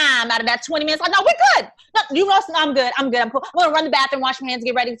enough time out of that 20 minutes. Like, no, we're good. No, you know, I'm good. I'm cool. I'm going to run the bathroom, wash my hands,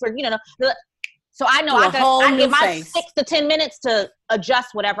 get ready for, so I know I get my 6 to 10 minutes to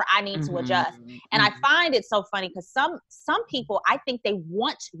adjust whatever I need to adjust. And I find it so funny because some people, I think they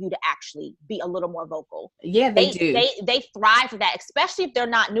want you to actually be a little more vocal. Yeah, they do. They thrive for that, especially if they're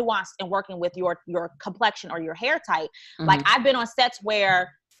not nuanced and working with your complexion or your hair type. Like I've been on sets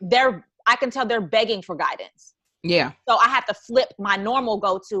where I can tell they're begging for guidance. Yeah. So I have to flip my normal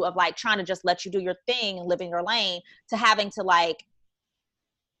go-to of like trying to just let you do your thing and live in your lane to having to like,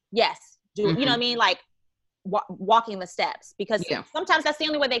 yes, do you know what I mean? Like walking the steps, because sometimes that's the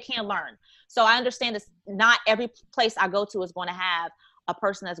only way they can learn. So I understand this. Not every place I go to is going to have a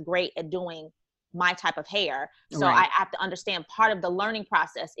person that's great at doing my type of hair. So I have to understand part of the learning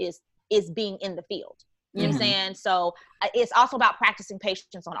process is being in the field. You know what I'm saying? So it's also about practicing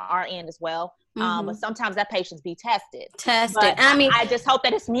patience on our end as well. But sometimes that patience be tested. But I just hope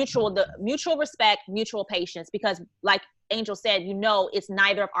that it's mutual, the mutual respect, mutual patience, because like Angel said, it's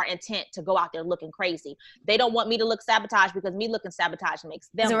neither of our intent to go out there looking crazy. They don't want me to look sabotaged, because me looking sabotaged makes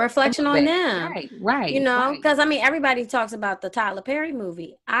them. It's a reflection on them. Right. Because everybody talks about the Tyler Perry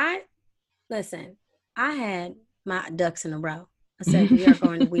movie. I had my ducks in a row. I said, we are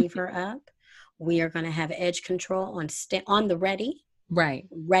going to weave her up. We are going to have edge control on the ready. Right.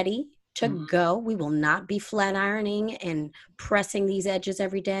 Ready to go. We will not be flat ironing and pressing these edges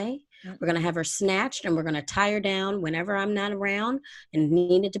every day. We're going to have her snatched, and we're going to tie her down whenever I'm not around and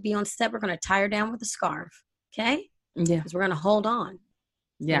needed to be on set. We're going to tie her down with a scarf. Okay? Yeah. Because we're going to hold on.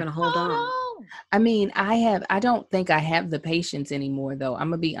 Yeah. We're going to hold on. I mean, I don't think I have the patience anymore, though. I'm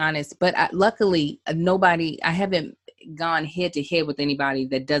going to be honest. But luckily, I haven't gone head to head with anybody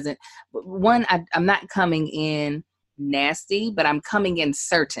that doesn't. One, I'm not coming in nasty, but I'm coming in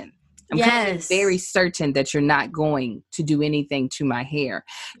certain. I'm coming in very certain that you're not going to do anything to my hair.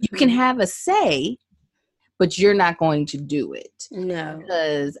 You can have a say, but you're not going to do it. No.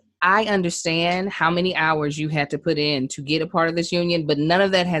 Because I understand how many hours you had to put in to get a part of this union, but none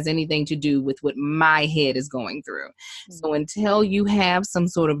of that has anything to do with what my head is going through. So until you have some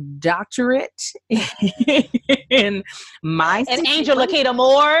sort of doctorate in my and Angel Lakita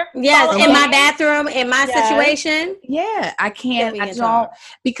Moore. Yes, in my bathroom, in my situation. Yeah, I can't. I don't,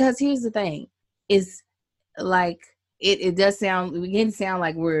 because here's the thing, is like, it does sound, we can sound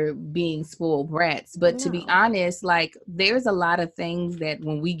like we're being spoiled brats, but to be honest, like there's a lot of things that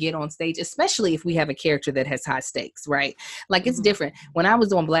when we get on stage, especially if we have a character that has high stakes, right? Like it's different. When I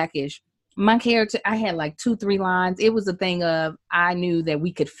was on Blackish, my character, I had like 2-3 lines. It was a thing of, I knew that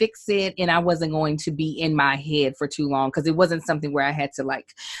we could fix it and I wasn't going to be in my head for too long, because it wasn't something where I had to like,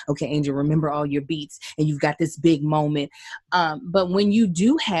 okay, Angel, remember all your beats and you've got this big moment. But when you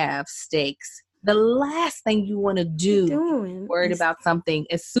do have stakes, the last thing you want to do, worried about something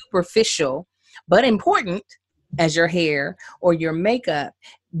as superficial but important as your hair or your makeup,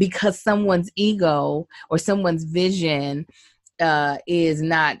 because someone's ego or someone's vision is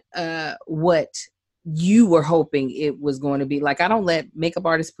not what you were hoping it was going to be. Like, I don't let makeup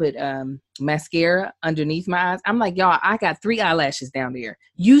artists put mascara underneath my eyes. I'm like, y'all, I got 3 eyelashes down there.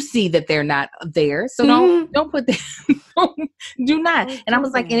 You see that they're not there, so don't put them. Do not. And I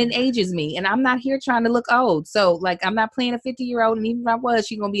was like, and it ages me, and I'm not here trying to look old. So like, I'm not playing a 50-year-old, and even if I was,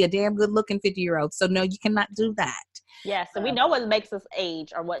 she's gonna be a damn good looking 50-year-old. So no, you cannot do that. Yes, and we know what makes us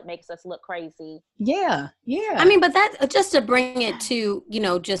age or what makes us look crazy. Yeah. I mean, but that just to bring it to,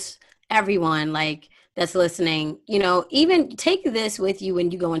 just everyone like that's listening, even take this with you when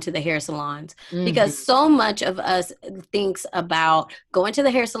you go into the hair salons, because so much of us thinks about going to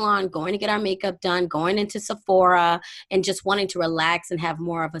the hair salon, going to get our makeup done, going into Sephora and just wanting to relax and have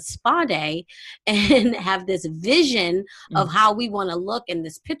more of a spa day and have this vision of how we want to look in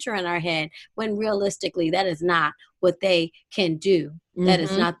this picture in our head, when realistically that is not what they can do. That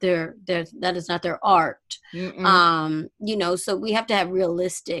is not their that is not their art. So we have to have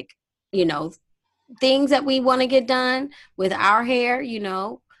realistic, things that we want to get done with our hair.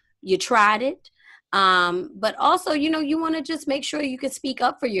 You tried it. But also, you want to just make sure you can speak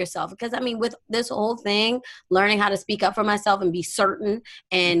up for yourself, because I mean, with this whole thing, learning how to speak up for myself and be certain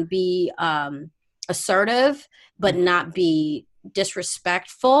and be assertive, but not be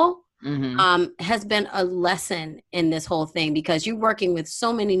disrespectful, has been a lesson in this whole thing, because you're working with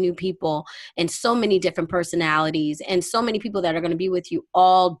so many new people and so many different personalities and so many people that are going to be with you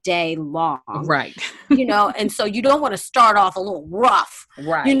all day long. Right. And so you don't want to start off a little rough,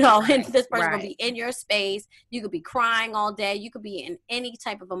 right. And this person going to be in your space. You could be crying all day. You could be in any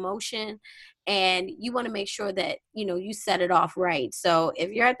type of emotion. And you want to make sure that, you set it off right. So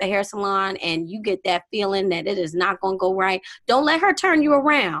if you're at the hair salon and you get that feeling that it is not going to go right, don't let her turn you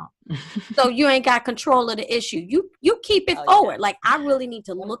around. So you ain't got control of the issue. You keep it forward. Yeah. Like, I really need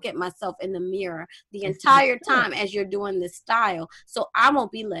to look at myself in the mirror the entire time as you're doing this style, so I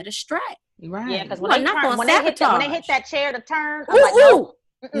won't be led astray. Right. Yeah, because when they hit that chair to turn, I'm like, no.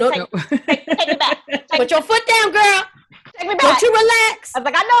 Take it back. Put your foot down, girl. Take me back. Don't you relax. I was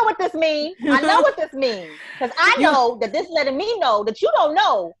like, I know what this means. Because I know that this letting me know that you don't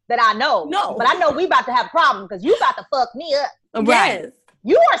know that I know. No. But I know we about to have a problem because you about to fuck me up. Right. Yes.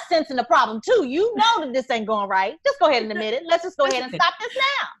 You are sensing the problem too. You know that this ain't going right. Just go ahead and admit it. Let's just go ahead and stop this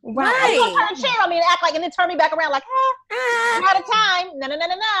now. Right. You gonna turn a chair on me and act like, and then turn me back around like, I'm out of time. No.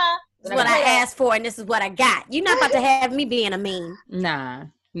 This is what I asked for, and this is what I got. You're not about to have me being a mean. Nah.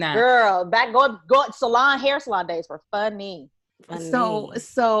 Girl, go hair salon days were funny. So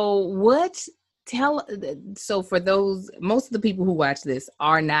for those, most of the people who watch this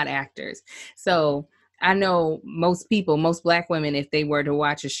are not actors. So I know most Black women, if they were to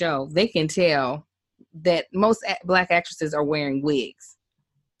watch a show, they can tell that most Black actresses are wearing wigs.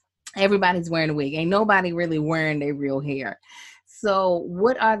 Everybody's wearing a wig. Ain't nobody really wearing their real hair. So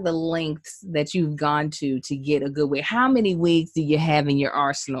what are the lengths that you've gone to get a good wig? How many wigs do you have in your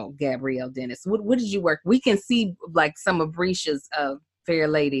arsenal, Gabrielle Dennis? What did you work? We can see like some of Brescia's Fair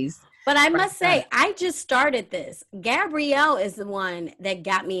Ladies. But I must say, I just started this. Gabrielle is the one that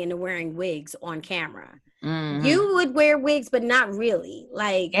got me into wearing wigs on camera. Mm-hmm. You would wear wigs, but not really.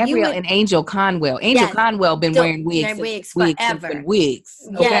 Like Gabrielle and Angel Conwell. Conwell been wearing wigs forever. Wigs.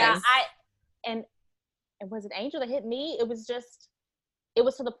 Okay. Yeah, and was it Angel that hit me? It was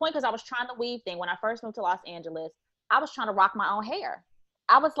to the point because I was trying the weave thing. When I first moved to Los Angeles, I was trying to rock my own hair.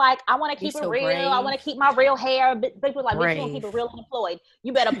 I was like, I want to keep it real. Brave. I want to keep my real hair. But people were like, bitch, you want to keep it real and employed.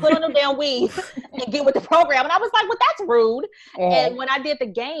 You better put on the damn weave and get with the program. And I was like, well, that's rude. And when I did the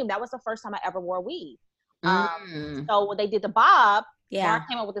game, that was the first time I ever wore a weave. So when they did the bob, I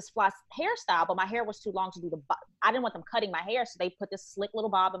came up with this floss hairstyle, but my hair was too long to do the bob. I didn't want them cutting my hair, so they put this slick little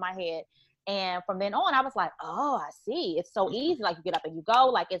bob in my head. And from then on, I was like, oh, I see. It's so easy. Like, you get up and you go.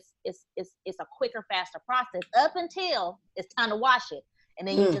 Like, it's a quicker, faster process up until it's time to wash it. And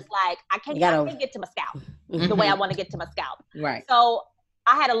then you just like, I can't get to my scalp the way I want to get to my scalp. Right. So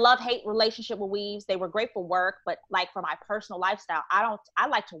I had a love-hate relationship with weaves. They were great for work, but like for my personal lifestyle, I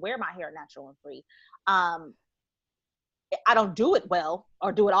like to wear my hair natural and free. I don't do it well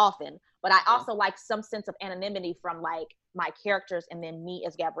or do it often, but I also like some sense of anonymity from like my characters and then me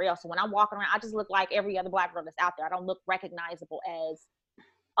as Gabrielle. So when I'm walking around, I just look like every other Black girl that's out there. I don't look recognizable as,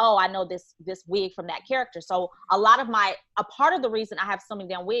 oh, I know this wig from that character. So a part of the reason I have so many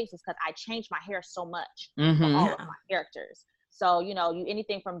damn wigs is because I changed my hair so much for all of my characters. So,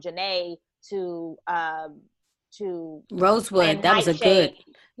 anything from Janae to Rosewood, that was a good.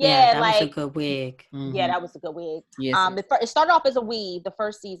 Yeah, that was a good wig. Mm-hmm. Yeah, that was a good wig. Yes. It started off as a weave the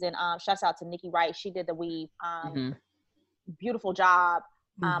first season. Shouts out to Nikki Wright. She did the weave. Beautiful job.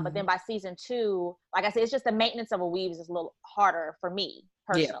 But then by season 2, like I said, it's just the maintenance of a weave is a little harder for me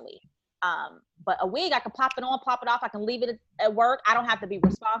personally. Yeah. But a wig, I can pop it on, pop it off. I can leave it at work. I don't have to be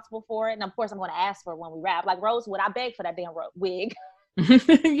responsible for it. And of course, I'm going to ask for it when we wrap. Like Rosewood, I begged for that damn wig.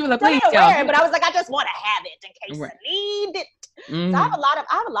 You were like, please, wear it, but I was like, I just want to have it in case I need it. So I have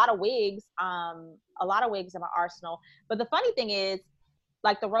a lot of wigs, in my arsenal. But the funny thing is,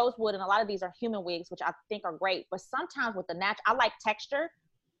 like the rosewood and a lot of these are human wigs, which I think are great. But sometimes with the natural, I like texture.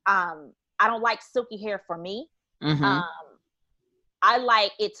 I don't like silky hair for me. Mm-hmm. I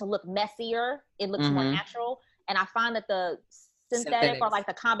like it to look messier. It looks more natural. And I find that the synthetic or like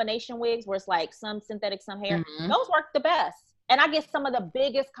the combination wigs where it's like some synthetic, some hair, those work the best. And I get some of the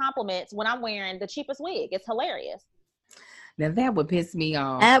biggest compliments when I'm wearing the cheapest wig. It's hilarious. Now that would piss me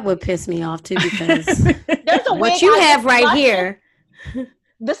off. That would piss me off too, because there's a what you have right here.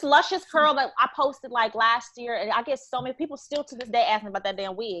 This luscious curl that I posted like last year, and I get so many people still to this day asking about that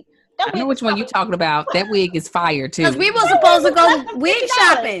damn wig. I know which one you're talking about. That wig is fire too. Because we were supposed to go wig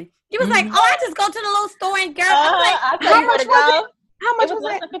shopping. He was like, "Oh, I just go to the little store and girl." I was like, "How much was it? How much was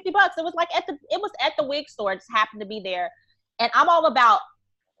less it? than $50. It was like at the wig store. It just happened to be there, and I'm all about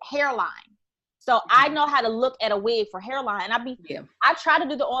hairline. So I know how to look at a wig for hairline. I try to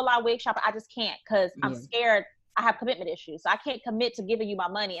do the online wig shop, but I just can't because I'm scared. I have commitment issues. So I can't commit to giving you my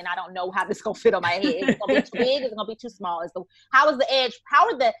money and I don't know how this is gonna fit on my head. Is it gonna be too big? Is it gonna be too small? How is the edge? How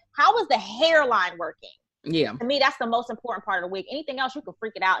is the hairline working? Yeah. To me, that's the most important part of the wig. Anything else you can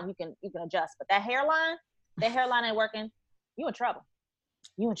freak it out and you can adjust. But that hairline ain't working, you in trouble.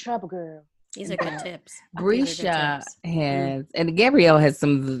 You in trouble, girl. These are good tips. Brescia has, and Gabrielle has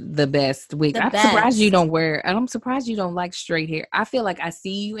some of the best wigs. I'm surprised you don't wear, and I'm surprised you don't like straight hair. I feel like I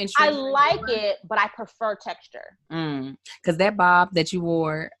see you in straight hair. I like it, but I prefer texture. Because that bob that you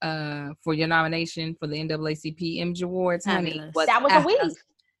wore for your nomination for the NAACP Image Awards, honey, that was a weave.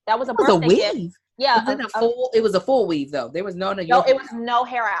 That was a birthday gift. Yeah. It was a full weave, though. There was no, it was no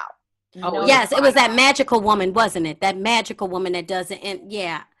hair out. Yes, it was that magical woman, wasn't it? That magical woman that doesn't,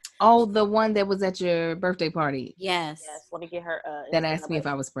 yeah. Oh, the one that was at your birthday party. Yes. Let me get her. That asked me if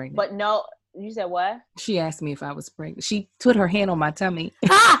I was pregnant. But no, you said what? She asked me if I was pregnant. She put her hand on my tummy.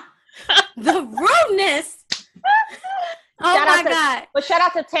 The rudeness. Oh my God. But shout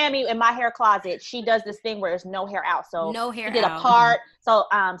out to Tammy in my hair closet. She does this thing where there's no hair out. So no hair she did a part. So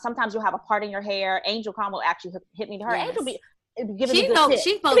sometimes you'll have a part in your hair. Angel Con will actually hit me to her. Yes. Angel be giving me good tips.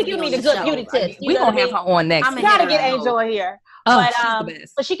 She's supposed to give me the good beauty tips. We're going to have her on next. You got to get Angel in here. Oh, she's the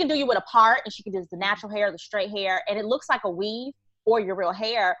best. But she can do you with a part, and she can do the natural hair, the straight hair, and it looks like a weave or your real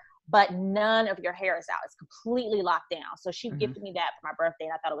hair, but none of your hair is out. It's completely locked down. So she gifted me that for my birthday,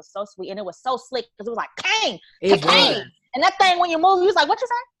 and I thought it was so sweet, and it was so slick because it was like bang, bang. And that thing, when you move, you was like, what you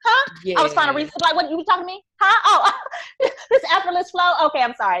say? Huh? Yeah. I was trying to read, like, what, you were talking to me? Huh? Oh, this effortless flow? Okay,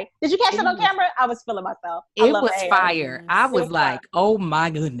 I'm sorry. Did you catch it on camera? I was feeling myself. It was fire. I was like, oh my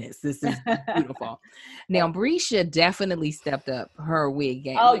goodness, this is beautiful. Now, Brescia definitely stepped up her wig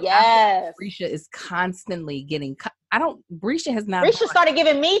game. Oh, yes. Brescia is constantly getting, Brescia has not. Brescia started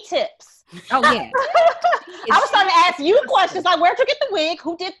giving me tips. Oh, yeah. I was starting to ask you questions, like, where'd you get the wig?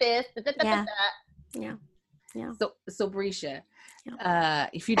 Who did this? Yeah. Yeah. So Brescia,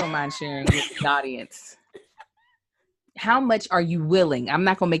 if you don't mind sharing with the audience, how much are you willing? I'm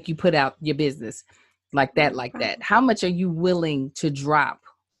not gonna make you put out your business like that. How much are you willing to drop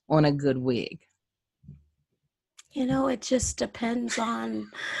on a good wig? It just depends on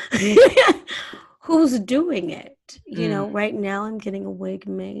who's doing it. Right now I'm getting a wig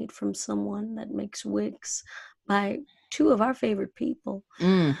made from someone that makes wigs by two of our favorite people.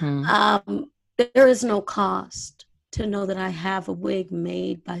 Mm-hmm. There is no cost to know that I have a wig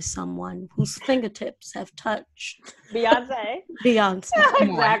made by someone whose fingertips have touched Beyonce.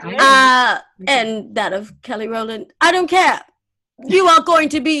 Exactly. And that of Kelly Rowland. I don't care. You are going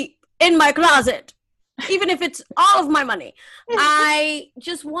to be in my closet, even if it's all of my money. I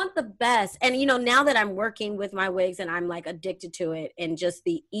just want the best. And, now that I'm working with my wigs and I'm like addicted to it, and just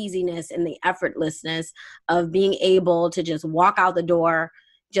the easiness and the effortlessness of being able to just walk out the door,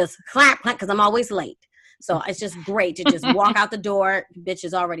 just clap, because I'm always late. So it's just great to just walk out the door. Bitch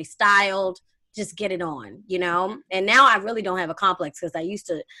is already styled. Just get it on, And now I really don't have a complex because I used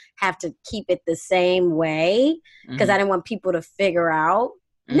to have to keep it the same way because I didn't want people to figure out.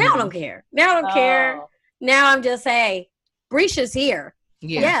 Now I don't care. Care. Now I'm just, hey, Brescia's here.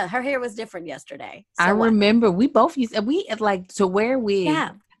 Yeah, her hair was different yesterday. So I remember we both used to wear wigs.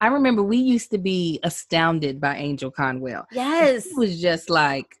 Yeah. I remember we used to be astounded by Angel Conwell. Yes. It was just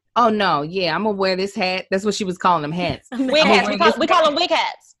like, oh no, yeah, I'm gonna wear this hat. That's what she was calling them, hats. Wig hats. We call them wig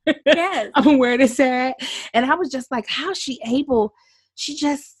hats. Yes. I'm gonna wear this hat. And I was just like, how's she able? She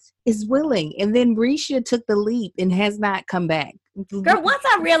just is willing. And then Brescia took the leap and has not come back. Girl, once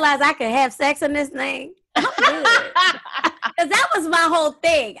I realized I could have sex in this thing, I'm good. Because that was my whole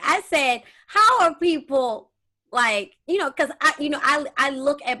thing. I said, how are people... because I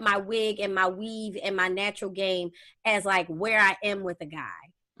look at my wig and my weave and my natural game as like where I am with a guy.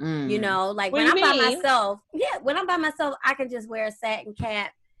 You know, like What when do I'm you by mean? myself, when I'm by myself, I can just wear a satin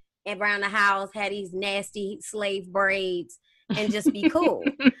cap and around the house, have these nasty slave braids and just be cool.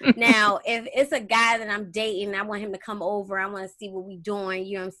 Now, if it's a guy that I'm dating, I want him to come over. I want to see what we doing.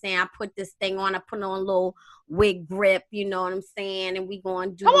 You know what I'm saying? I put this thing on. I put on a little wig grip. You know what I'm saying? And we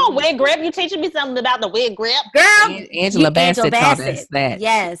going to do. Come on, wig grip. You teaching me something about the wig grip, girl? Angela Bassett taught us that.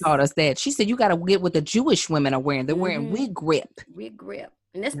 Yes, she taught us that. She said you got to get what the Jewish women are wearing. They're wearing wig grip. Wig grip,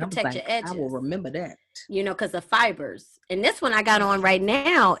 and this protect your edges. I will remember that. You know, because of fibers. And this one I got on right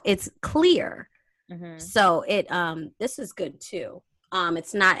now, it's clear. So it this is good too.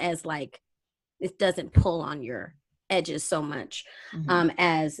 It's not as like, it doesn't pull on your edges so much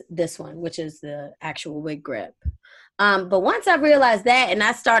as this one, which is the actual wig grip. But once I realized that and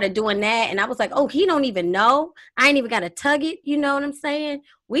I started doing that and I was like, oh, he don't even know. I ain't even got to tug it. You know what I'm saying?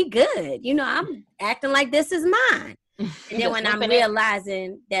 We good. You know, I'm acting like this is mine. And then when I'm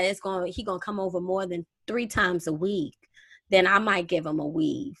realizing that he gonna come over more than 3 times a week, then I might give him a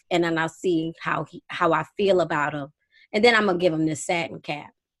weave, and then I'll see how I feel about him, and then I'm gonna give him this satin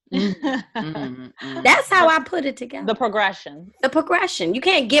cap. That's how I put it together. The progression. You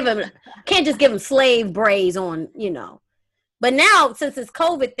can't just give him slave braids on, you know. But now, since it's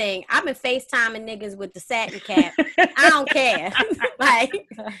COVID thing, I've been FaceTiming niggas with the satin cap. I don't care. Like,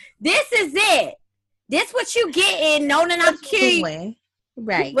 this is it. This what you getting, knowing I'm cute.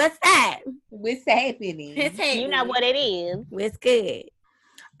 Right. What's that? What's happening? You know what it is. What's good?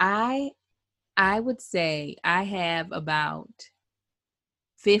 I would say I have about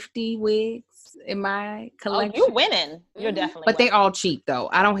 50 wigs in my collection. Oh, you're winning. You're definitely But winning. they're all cheap though.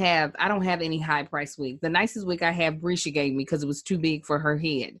 I don't have any high price wigs. The nicest wig I have, Brisha gave me because it was too big for her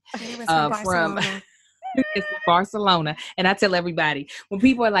head. It was from It's Barcelona. And I tell everybody when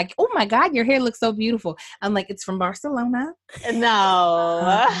people are like, oh my God, your hair looks so beautiful. I'm like, it's from Barcelona.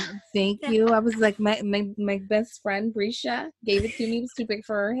 No. Thank you. I was like, my best friend Brisha gave it to me. It was too big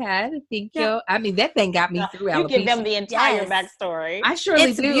for her head. Thank you. I mean, that thing got me through alopecia. You give them the entire backstory. I surely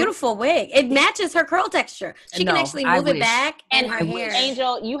It's do. a beautiful wig. It matches her curl texture. She can actually move it back, and her hair.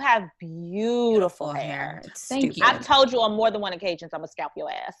 Angel, you have beautiful hair. Thank you. I've told you on more than one occasion I'm gonna scalp your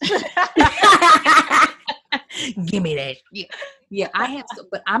ass. Give me that. Yeah, I have,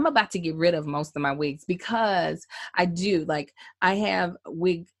 but I'm about to get rid of most of my wigs because I have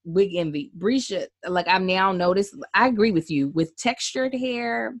wig envy. Brisha, like I've now noticed, I agree with you with textured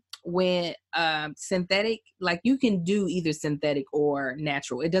hair, when synthetic, like you can do either synthetic or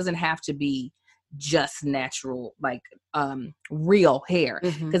natural. It doesn't have to be just natural, like real hair,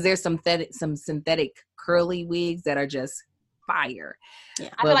 because there's some synthetic curly wigs that are just fire. Yeah.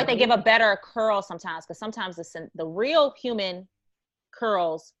 I feel like they give a better curl sometimes, because sometimes the real human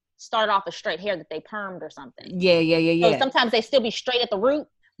curls start off as straight hair that they permed or something. Yeah. So sometimes they still be straight at the root.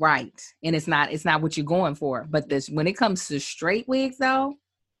 Right. And it's not what you're going for. But when it comes to straight wigs though,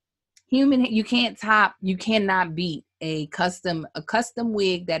 you cannot beat a custom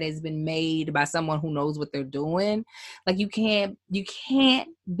wig that has been made by someone who knows what they're doing. Like you can't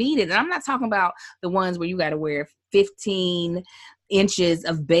beat it. And I'm not talking about the ones where you got to wear 15 inches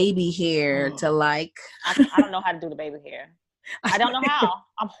of baby hair to like. I don't know how to do the baby hair. I don't know how.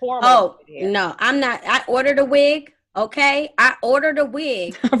 I'm horrible. Oh, no, I'm not. I ordered a wig. Okay. I ordered a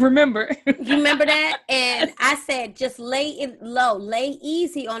wig. I remember. You remember that? And I said, just lay it low, lay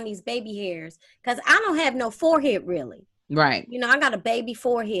easy on these baby hairs. Cause I don't have no forehead really. Right. You know, I got a baby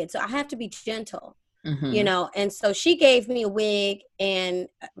forehead. So I have to be gentle, Mm-hmm. you know? And so she gave me a wig, and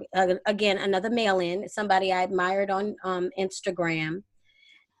again, another mail-in, somebody I admired on Instagram.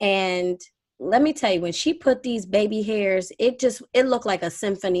 And let me tell you, when she put these baby hairs, it looked like a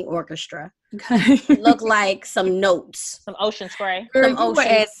symphony orchestra. It looked like some notes. Some ocean spray. Girl, you were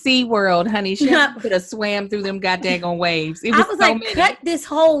at SeaWorld, honey. She could have swam through them goddamn waves. It was I was like, cut this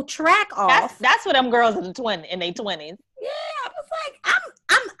whole track off. That's what them girls in their 20s. Yeah, I was like,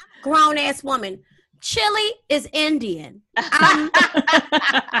 I'm a grown ass woman. Chili is Indian. I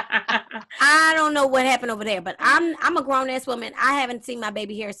don't know what happened over there, but I'm a grown ass woman. I haven't seen my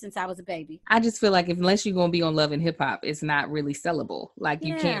baby hair since I was a baby. I just feel like unless you're gonna be on Love and Hip Hop, it's not really sellable. Like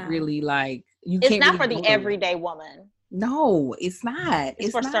you can't really It's not for the everyday woman. No, it's not. It's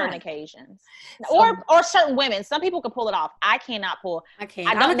for certain occasions, or certain women. Some people can pull it off. I cannot pull. I can't.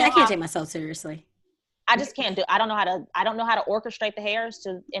 I can't take myself seriously. I just can't do. I don't know how to orchestrate the hairs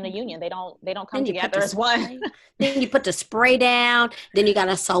in a union. They don't come together as one. Then you put the spray down. Then you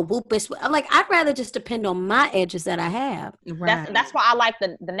gotta whoop it. I'm like, I'd rather just depend on my edges that I have. Right. That's why I like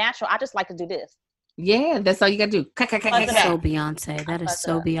the natural. I just like to do this. Yeah, that's all you gotta do. That's so Beyonce. That is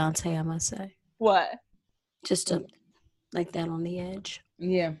so Beyonce. I must say. What? Just to Like that on the edge.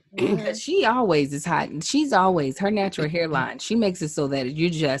 Yeah. Because she always is hot. And she's always her natural hairline. She makes it so that you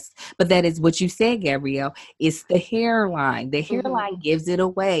just, but that is what you said, Gabrielle. It's the hairline. The hairline gives it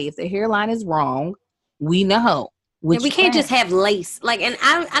away. If the hairline is wrong, we know. And we can't just have lace. Like, and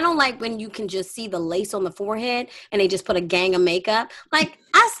I don't like when you can just see the lace on the forehead and they just put a gang of makeup. Like,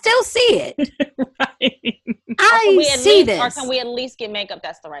 I still see it. Right. I see this. Or can we at least get makeup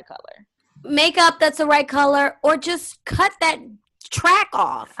that's the right color? Makeup that's the right color, or just cut that track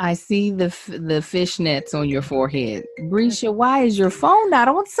off. I see the fishnets on your forehead. Brescia, why is your phone not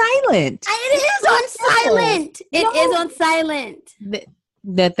on silent? It is on silent. It is on silent.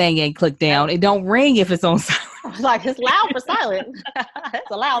 That thing ain't clicked down. It don't ring if it's on silent. Like, it's loud for silent.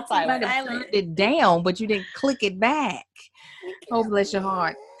 It's a loud silent. You might have turned it down, but you didn't click it back. Oh, bless your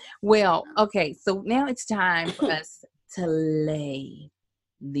heart. Well, okay, so now it's time for us to lay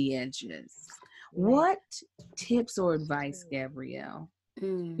the edges. What tips or advice, Gabrielle,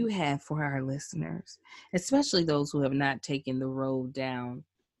 you have for our listeners, especially those who have not taken the road down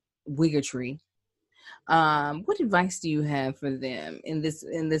wiggetry? What advice do you have for them in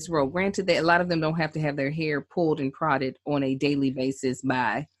this road? Granted that a lot of them don't have to have their hair pulled and prodded on a daily basis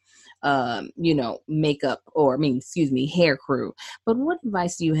by makeup hair crew. But what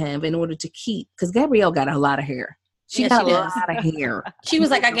advice do you have in order to keep, because Gabrielle got a lot of hair. She got a lot of hair. She was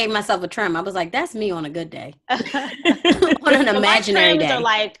like, I gave myself a trim. I was like, that's me on a good day. On an imaginary day. Are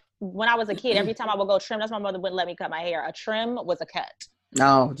like, when I was a kid, every time I would go trim, that's my mother wouldn't let me cut my hair. A trim was a cut.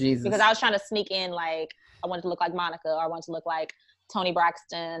 Oh, Jesus. Because I was trying to sneak in, like, I wanted to look like Monica, or I wanted to look like Toni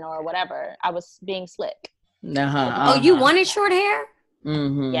Braxton or whatever. I was being slick. Oh, you wanted short hair?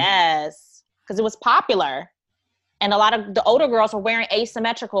 Mm-hmm. Yes. Because it was popular. And a lot of the older girls were wearing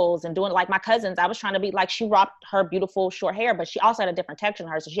asymmetricals and doing, like my cousins. I was trying to be like, she rocked her beautiful short hair, but she also had a different texture in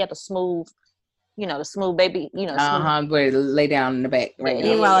her. So she had the smooth, the smooth baby, where to lay down in the back. Right.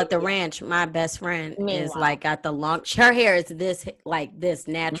 Meanwhile, at the ranch, my best friend is like got the long, her hair is this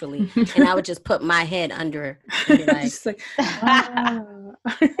naturally. And I would just put my head under and be like,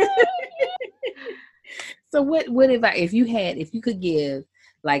 So what advice, if you could give,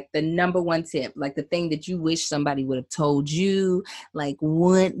 like, the number one tip, like the thing that you wish somebody would have told you, like,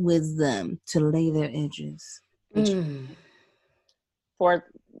 what wisdom to lay their edges? For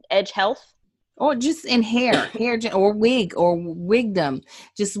edge health? Or just in hair or wig or wigdom.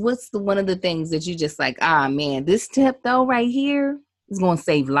 Just what's one of the things that you just like, man, this tip though right here is going to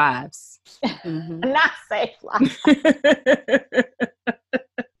save lives. Not save lives.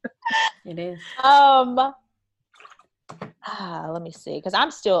 It is. Let me see, because I'm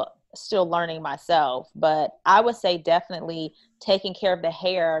still learning myself, but I would say definitely taking care of the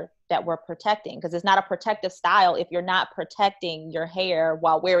hair that we're protecting, because it's not a protective style if you're not protecting your hair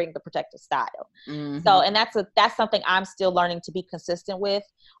while wearing the protective style. So, and that's something I'm still learning to be consistent with,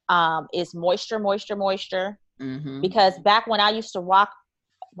 is moisture. Because back when I used to rock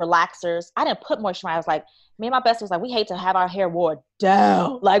relaxers, I didn't put moisture on. I was like, me and my bestie was like, we hate to have our hair worn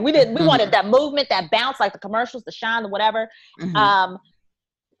down. Like, we wanted that movement, that bounce, like the commercials, the shine, the whatever. But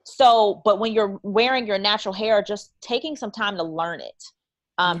when you're wearing your natural hair, just taking some time to learn it.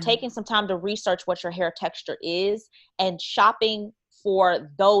 Taking some time to research what your hair texture is and shopping for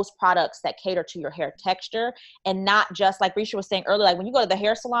those products that cater to your hair texture, and not just like Risha was saying earlier, like when you go to the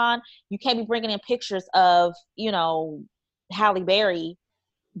hair salon, you can't be bringing in pictures of, Halle Berry,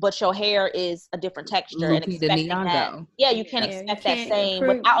 but your hair is a different texture and expecting that. Yeah, you can't expect that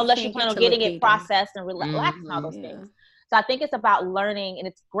same unless you plan on getting it processed and relaxed and all those things. So I think it's about learning, and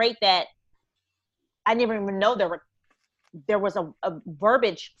it's great that I never even know there was a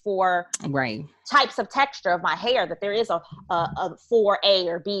verbiage for types of texture of my hair, that there is a 4A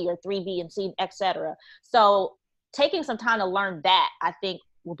or B or 3B and C, etc. So taking some time to learn that, I think,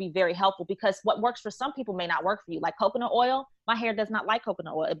 will be very helpful, because what works for some people may not work for you. Like coconut oil, my hair does not like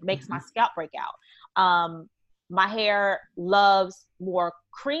coconut oil. It makes my scalp break out. My hair loves more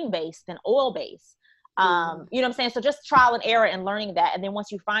cream based than oil based. You know what I'm saying? So just trial and error and learning that. And then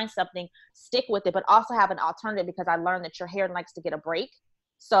once you find something, stick with it, but also have an alternative, because I learned that your hair likes to get a break.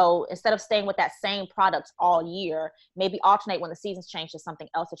 So instead of staying with that same product all year, maybe alternate when the seasons change to something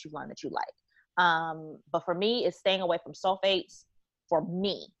else that you've learned that you like. But for me, it's staying away from sulfates, for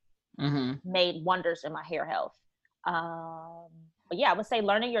me, made wonders in my hair health. But yeah, I would say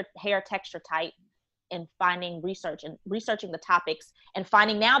learning your hair texture type and researching the topics, and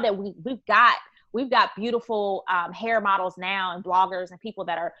finding now that we've got beautiful hair models now, and bloggers and people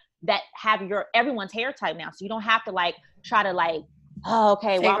that have everyone's hair type now. So you don't have to try to I'm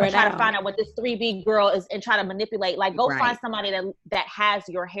gonna try to find out what this 3B girl is and try to manipulate. Go find somebody that has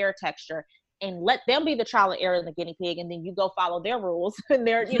your hair texture and let them be the trial and error and the guinea pig, and then you go follow their rules and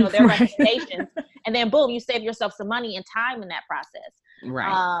their, you know, their recommendations, and then boom, you save yourself some money and time in that process.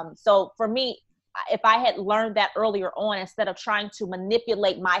 Right. So for me, if I had learned that earlier on, instead of trying to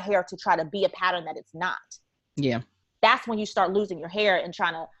manipulate my hair to try to be a pattern that it's not, that's when you start losing your hair and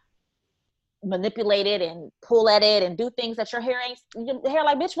trying to manipulate it and pull at it and do things that your hair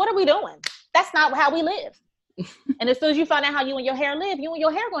like, bitch, what are we doing? That's not how we live. And as soon as you find out how you and your hair live, you and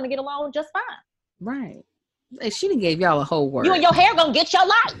your hair are going to get along just fine. Right. She done gave y'all a whole word. You and your hair gonna get your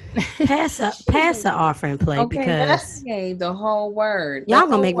life. Pass the offering plate, because gave the whole word. Y'all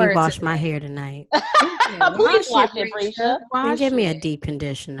gonna make me wash my hair tonight. Please wash it, Brescia. And give me a deep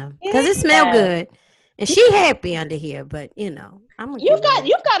conditioner, because it smells good. And she happy under here, but you know, you've got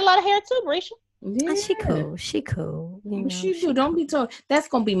a lot of hair too, Brescia. Yeah. She cool. You know, she do. Don't be told. That's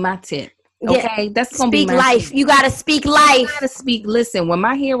gonna be my tip. Okay, that's gonna speak be my life. tip. You gotta speak life. You gotta speak. Listen, when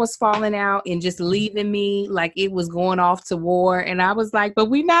my hair was falling out and just leaving me like it was going off to war, and I was like, "But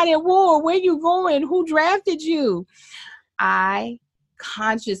we're not at war. Where you going? Who drafted you?" I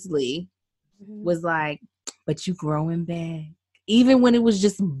consciously was like, "But you growing back." Even when it was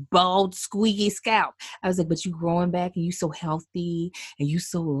just bald, squeaky scalp, I was like, but you growing back and you so healthy and you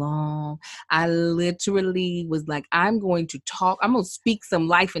so long. I literally was like, I'm going to speak some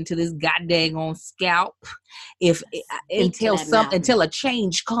life into this goddamn scalp until a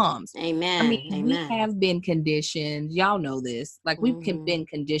change comes. Amen. I mean, Amen. We have been conditioned. Y'all know this. Like we've been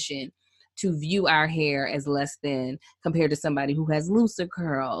conditioned to view our hair as less than compared to somebody who has looser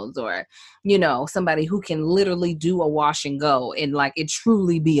curls, or, you know, somebody who can literally do a wash and go and like it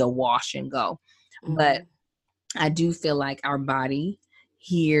truly be a wash and go. But I do feel like our body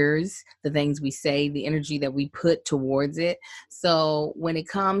hears the things we say, the energy that we put towards it. So when it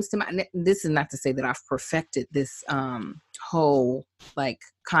comes to this is not to say that I've perfected this whole like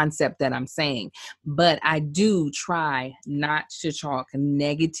concept that I'm saying, but I do try not to talk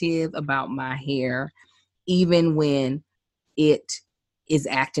negative about my hair, even when it is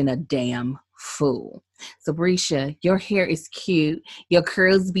acting a damn fool. So Brescia, your hair is cute. Your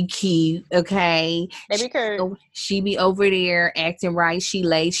curls be cute, okay? They be curved. She be over there acting right. She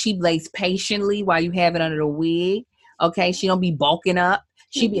lays patiently while you have it under the wig, okay? She don't be bulking up.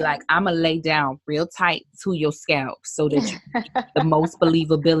 She be like, I'm going to lay down real tight to your scalp so that you get the most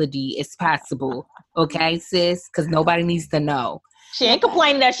believability as possible, okay, sis? Because nobody needs to know. She ain't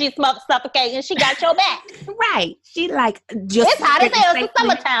complaining that she's suffocating. She got your back. Right. She like, just it's hot as hell. It's the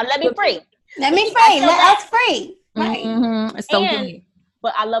summertime. Let me free. Let me free. Let us free. Right. Mm-hmm. So good.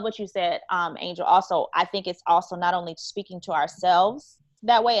 But I love what you said, Angel. Also, I think it's also not only speaking to ourselves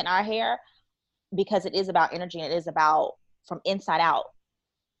that way in our hair, because it is about energy and it is about from inside out,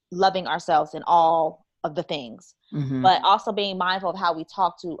 loving ourselves in all of the things, but also being mindful of how we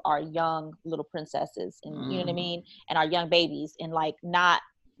talk to our young little princesses and you know what I mean? And our young babies, and like not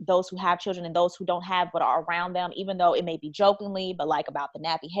those who have children and those who don't have but are around them, even though it may be jokingly, but like about the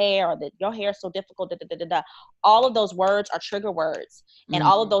nappy hair or that your hair is so difficult, all of those words are trigger words. And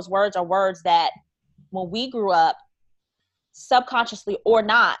all of those words are words that when we grew up, subconsciously or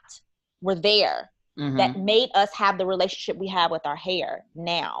not, were there that made us have the relationship we have with our hair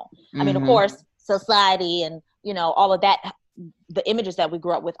now. I mean, of course, society and, you know, all of that, the images that we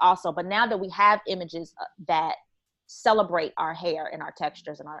grew up with also, but now that we have images that celebrate our hair and our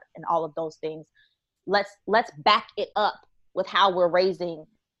textures and all of those things, let's back it up with how we're raising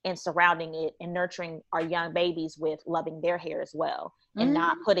and surrounding it and nurturing our young babies with loving their hair as well, and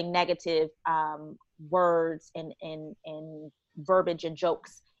not putting negative words and verbiage and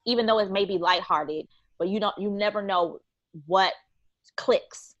jokes, even though it may be lighthearted, but you never know what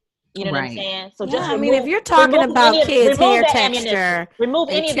clicks. You know what I'm saying? So just if you're talking about kids' hair texture, remove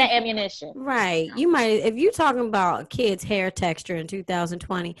any of that ammunition. Right. You might, if you're talking about kids' hair texture in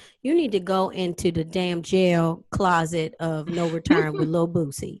 2020, you need to go into the damn jail closet of no return with Lil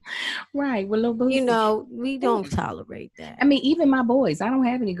Boosie. Right, with Lil Boosie. You know, we don't tolerate that. I mean, even my boys. I don't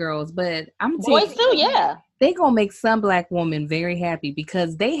have any girls, but I'm boys too. Yeah. They gonna make some Black woman very happy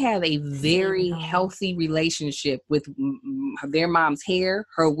because they have a very healthy relationship with their mom's hair,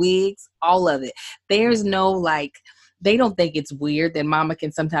 her wigs, all of it. There's no like, they don't think it's weird that mama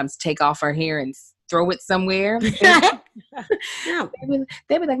can sometimes take off her hair and throw it somewhere. They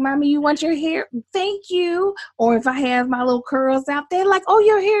be like, Mommy, you want your hair? Thank you. Or if I have my little curls out, they're like, oh,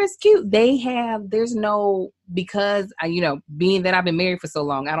 your hair is cute. There's no, because I, being that I've been married for so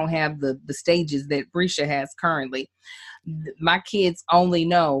long, I don't have the stages that Brescia has currently. My kids only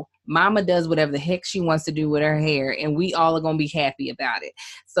know Mama does whatever the heck she wants to do with her hair, and we all are going to be happy about it.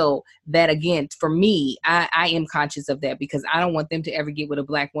 So that, again, for me, I am conscious of that, because I don't want them to ever get with a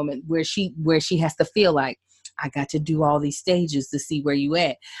Black woman where she has to feel like, I got to do all these stages to see where you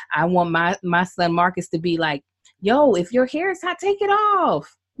at. I want my son Marcus to be like, yo, if your hair is hot, take it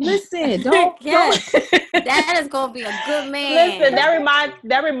off. Listen, don't. Yes. That is gonna be a good man. Listen,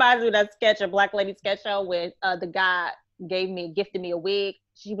 that reminds me of that sketch, a Black Lady sketch show, where the guy gifted me a wig.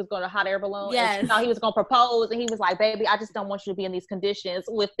 She was going to hot air balloon. Yes. And she thought he was going to propose, and he was like, "Baby, I just don't want you to be in these conditions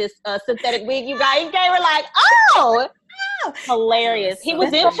with this synthetic wig you got." He gave her like, "Oh." Hilarious. He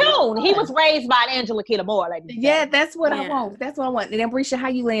was in tune. He was raised by an Angela Kita Moore. Yeah, that's what I want. That's what I want. And then, Brescia, how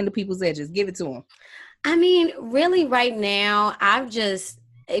you laying the people's edges? Give it to them. I mean, really, right now, I've just,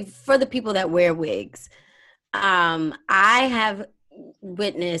 for the people that wear wigs, I have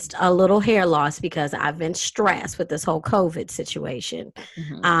witnessed a little hair loss because I've been stressed with this whole COVID situation.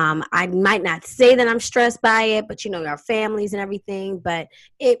 Mm-hmm. I might not say that I'm stressed by it, but our families and everything, but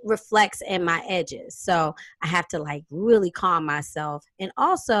it reflects in my edges. So I have to like really calm myself, and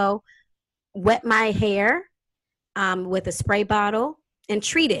also wet my hair with a spray bottle and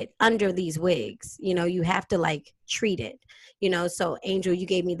treat it under these wigs. You have to like treat it. So Angel, you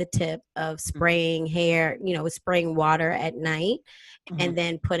gave me the tip of spraying hair, with spraying water at night, and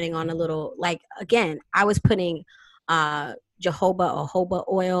then putting on a little, like, again, I was putting jojoba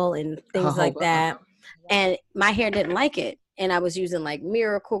oil and things like that. And my hair didn't like it. And I was using like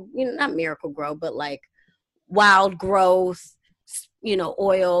Miracle, not Miracle Grow, but like Wild Growth,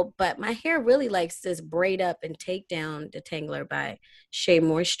 oil. But my hair really likes this Braid Up and Take Down Detangler by Shea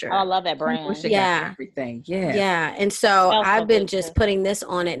Moisture. Oh, I love that brand. Yeah. Everything. Yeah. Yeah. And so I've been just putting this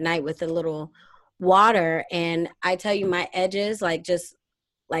on at night with a little water. And I tell you, my edges, like just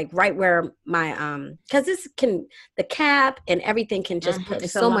like right where my, cause the cap and everything can just put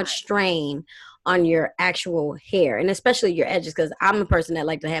so much strain on your actual hair, and especially your edges. Cause I'm a person that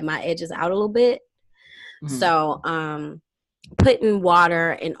like to have my edges out a little bit. Mm-hmm. So, putting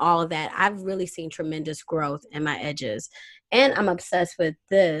water and all of that, I've really seen tremendous growth in my edges. And I'm obsessed with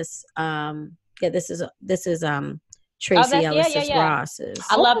this. This is Tracy Ellis Ross's.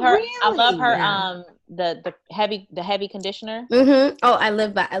 I love her. Really? I love her. The heavy conditioner. Mm-hmm. Oh, I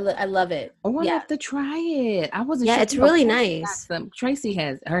love it. Oh, I have to try it. I wasn't. Yeah, sure. it's really nice. Tracy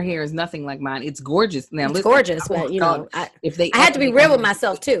her hair is nothing like mine. It's gorgeous. Now, it's gorgeous, but I had to be real with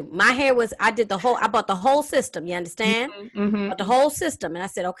myself too. My hair was. I bought the whole system. You understand? Mm-hmm. But the whole system, and I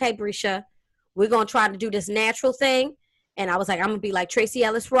said, okay, Brescia, we're gonna try to do this natural thing. And I was like, I'm gonna be like Tracy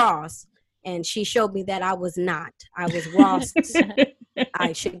Ellis Ross. And she showed me that I was not. I was Ross.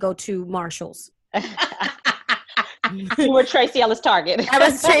 I should go to Marshall's. You were Tracy Ellis Target. I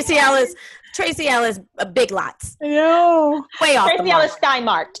was Tracy Ellis Big Lots. No. Way off Tracy Ellis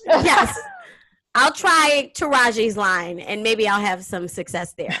Steinmart. Yes. I'll try Taraji's line, and maybe I'll have some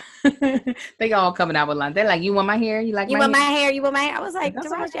success there. They all coming out with lines. They're like, you want my hair? You want my hair? You want my hair? I was like,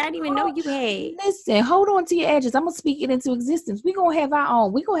 Taraji, I didn't even know you had. Listen, hold on to your edges. I'm going to speak it into existence. We're going to have our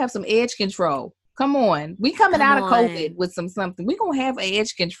own. We're going to have some edge control. Come on. We coming out of COVID with something. We're going to have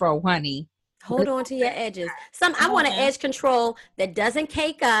edge control, honey. Hold on to your edges. I want an edge control that doesn't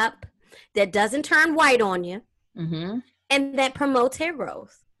cake up, that doesn't turn white on you, and that promotes hair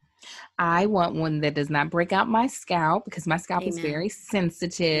growth. I want one that does not break out my scalp, because my scalp is very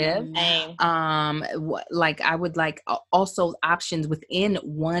sensitive. Like I would like also options within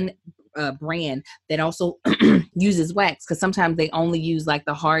one brand that also uses wax, because sometimes they only use like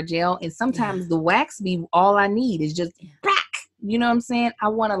the hard gel, and sometimes the wax be all I need is just you know what I'm saying? I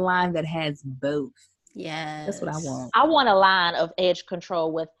want a line that has both. Yeah, that's what I want. I want a line of edge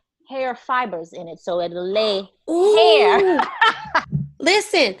control with hair fibers in it, so it'll lay hair.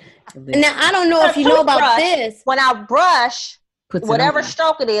 Listen, now I don't know if you know about this. When I brush, whatever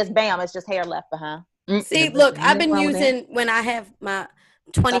stroke it is, bam, it's just hair left behind. See, look, I've been using, when I have my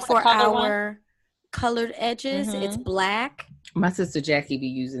 24-hour colored edges, it's black. My sister Jackie be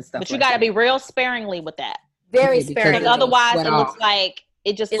using stuff. But you got to be real sparingly with that. Very sparingly. Because otherwise it looks like,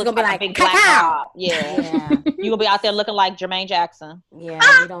 it just looks like a big black blob. Yeah. You're going to be out there looking like Jermaine Jackson. Yeah,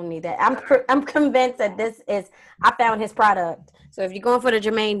 we don't need that. I'm convinced that I found his product. So if you're going for the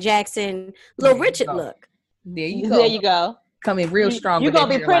Jermaine Jackson, Little Richard look. There you go. There you go. Coming real strong. You're going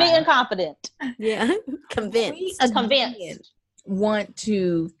to be pretty and confident. Yeah. Convinced. Want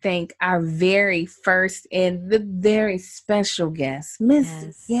to thank our very first and the very special guest,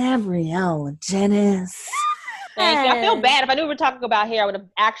 Miss Gabrielle Jennings. Thank you. I feel bad. If I knew we were talking about hair, I would have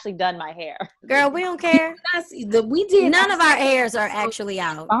actually done my hair. Girl, we don't care. We did. None of our hairs are actually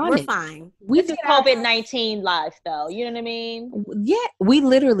out. We're fine. We did COVID-19 life, though. You know what I mean? Yeah, we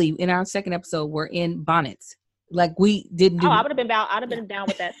literally in our second episode were in bonnets. Like we didn't do. I would have been down. I'd have been down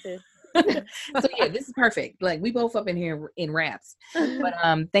with that too. So yeah, this is perfect. Like we both up in here in wraps. But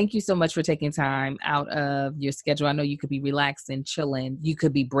thank you so much for taking time out of your schedule. I know you could be relaxing, chilling. You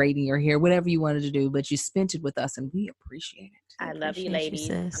could be braiding your hair, whatever you wanted to do, but you spent it with us, and we appreciate it. I love you, ladies.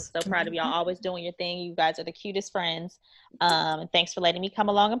 I'm so proud of y'all. Always doing your thing. You guys are the cutest friends. And thanks for letting me come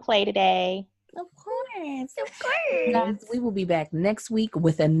along and play today. Of course. Guys, we will be back next week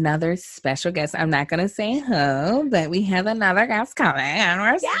with another special guest. I'm not going to say who, but we have another guest coming.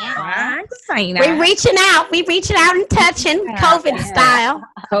 We're reaching out. We're reaching out and touching COVID style.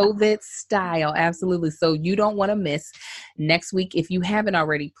 COVID style. Absolutely. So you don't want to miss next week. If you haven't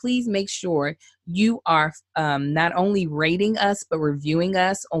already, please make sure you are not only rating us, but reviewing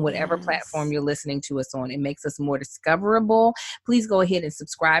us on whatever platform you're listening to us on. It makes us more discoverable. Please go ahead and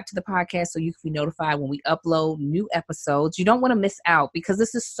subscribe to the podcast so you can be notified when we upload new episodes. You don't want to miss out because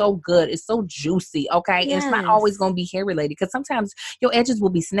this is so good. It's so juicy. Okay. Yes. It's not always going to be hair related because sometimes your edges will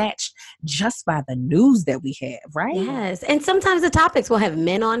be snatched just by the news that we have, right? Yes. And sometimes the topics will have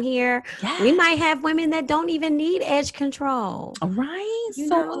men on here. Yes. We might have women that don't even need edge control. Right.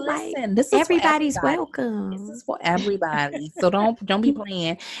 Listen, this is everybody's welcome. This is for everybody. So don't be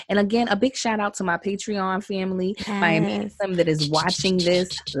playing. And again, a big shout out to my Patreon family, my Amazing that is watching this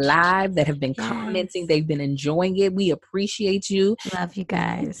live, that have been commenting. They've been enjoying it. We appreciate you. Love you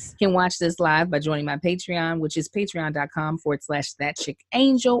guys. You can watch this live by joining my Patreon, which is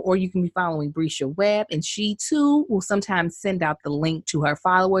patreon.com/thatchickangel, or you can be following Brescia Webb, and she too will sometimes send out the link to her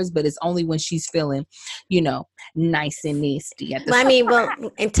followers, but it's only when she's feeling, nice and nasty at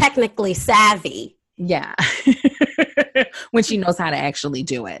the and technically savvy. Yeah. When she knows how to actually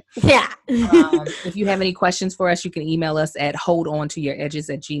do it. Yeah. If you have any questions for us, you can email us at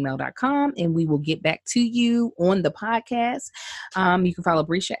holdontoyouredges@gmail.com, and we will get back to you on the podcast. You can follow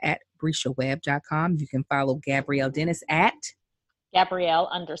Brescia at BresciaWebb.com. You can follow Gabrielle Dennis at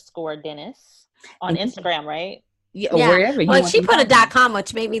Gabrielle_Dennis on Instagram, right? Yeah, wherever. Well, she put a .com,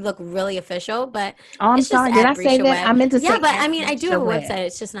 which made me look really official, but I'm sorry. Did I say that? I meant to say. Yeah, but I do have a website.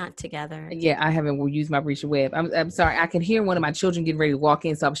 It's just not together. Yeah, I haven't used my Brescia Webb. I'm sorry. I can hear one of my children getting ready to walk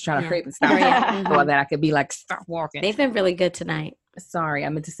in, so I was trying to hurry up and stop so that I could be like, stop walking. They've been really good tonight. Sorry, I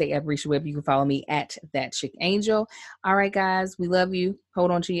meant to say at Brescia Webb. You can follow me at That Chick Angel. All right, guys, we love you.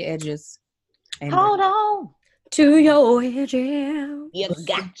 Hold on to your edges. Hold on to your edges. You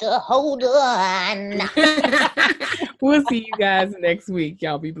got to hold on. We'll see you guys next week.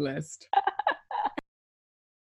 Y'all be blessed.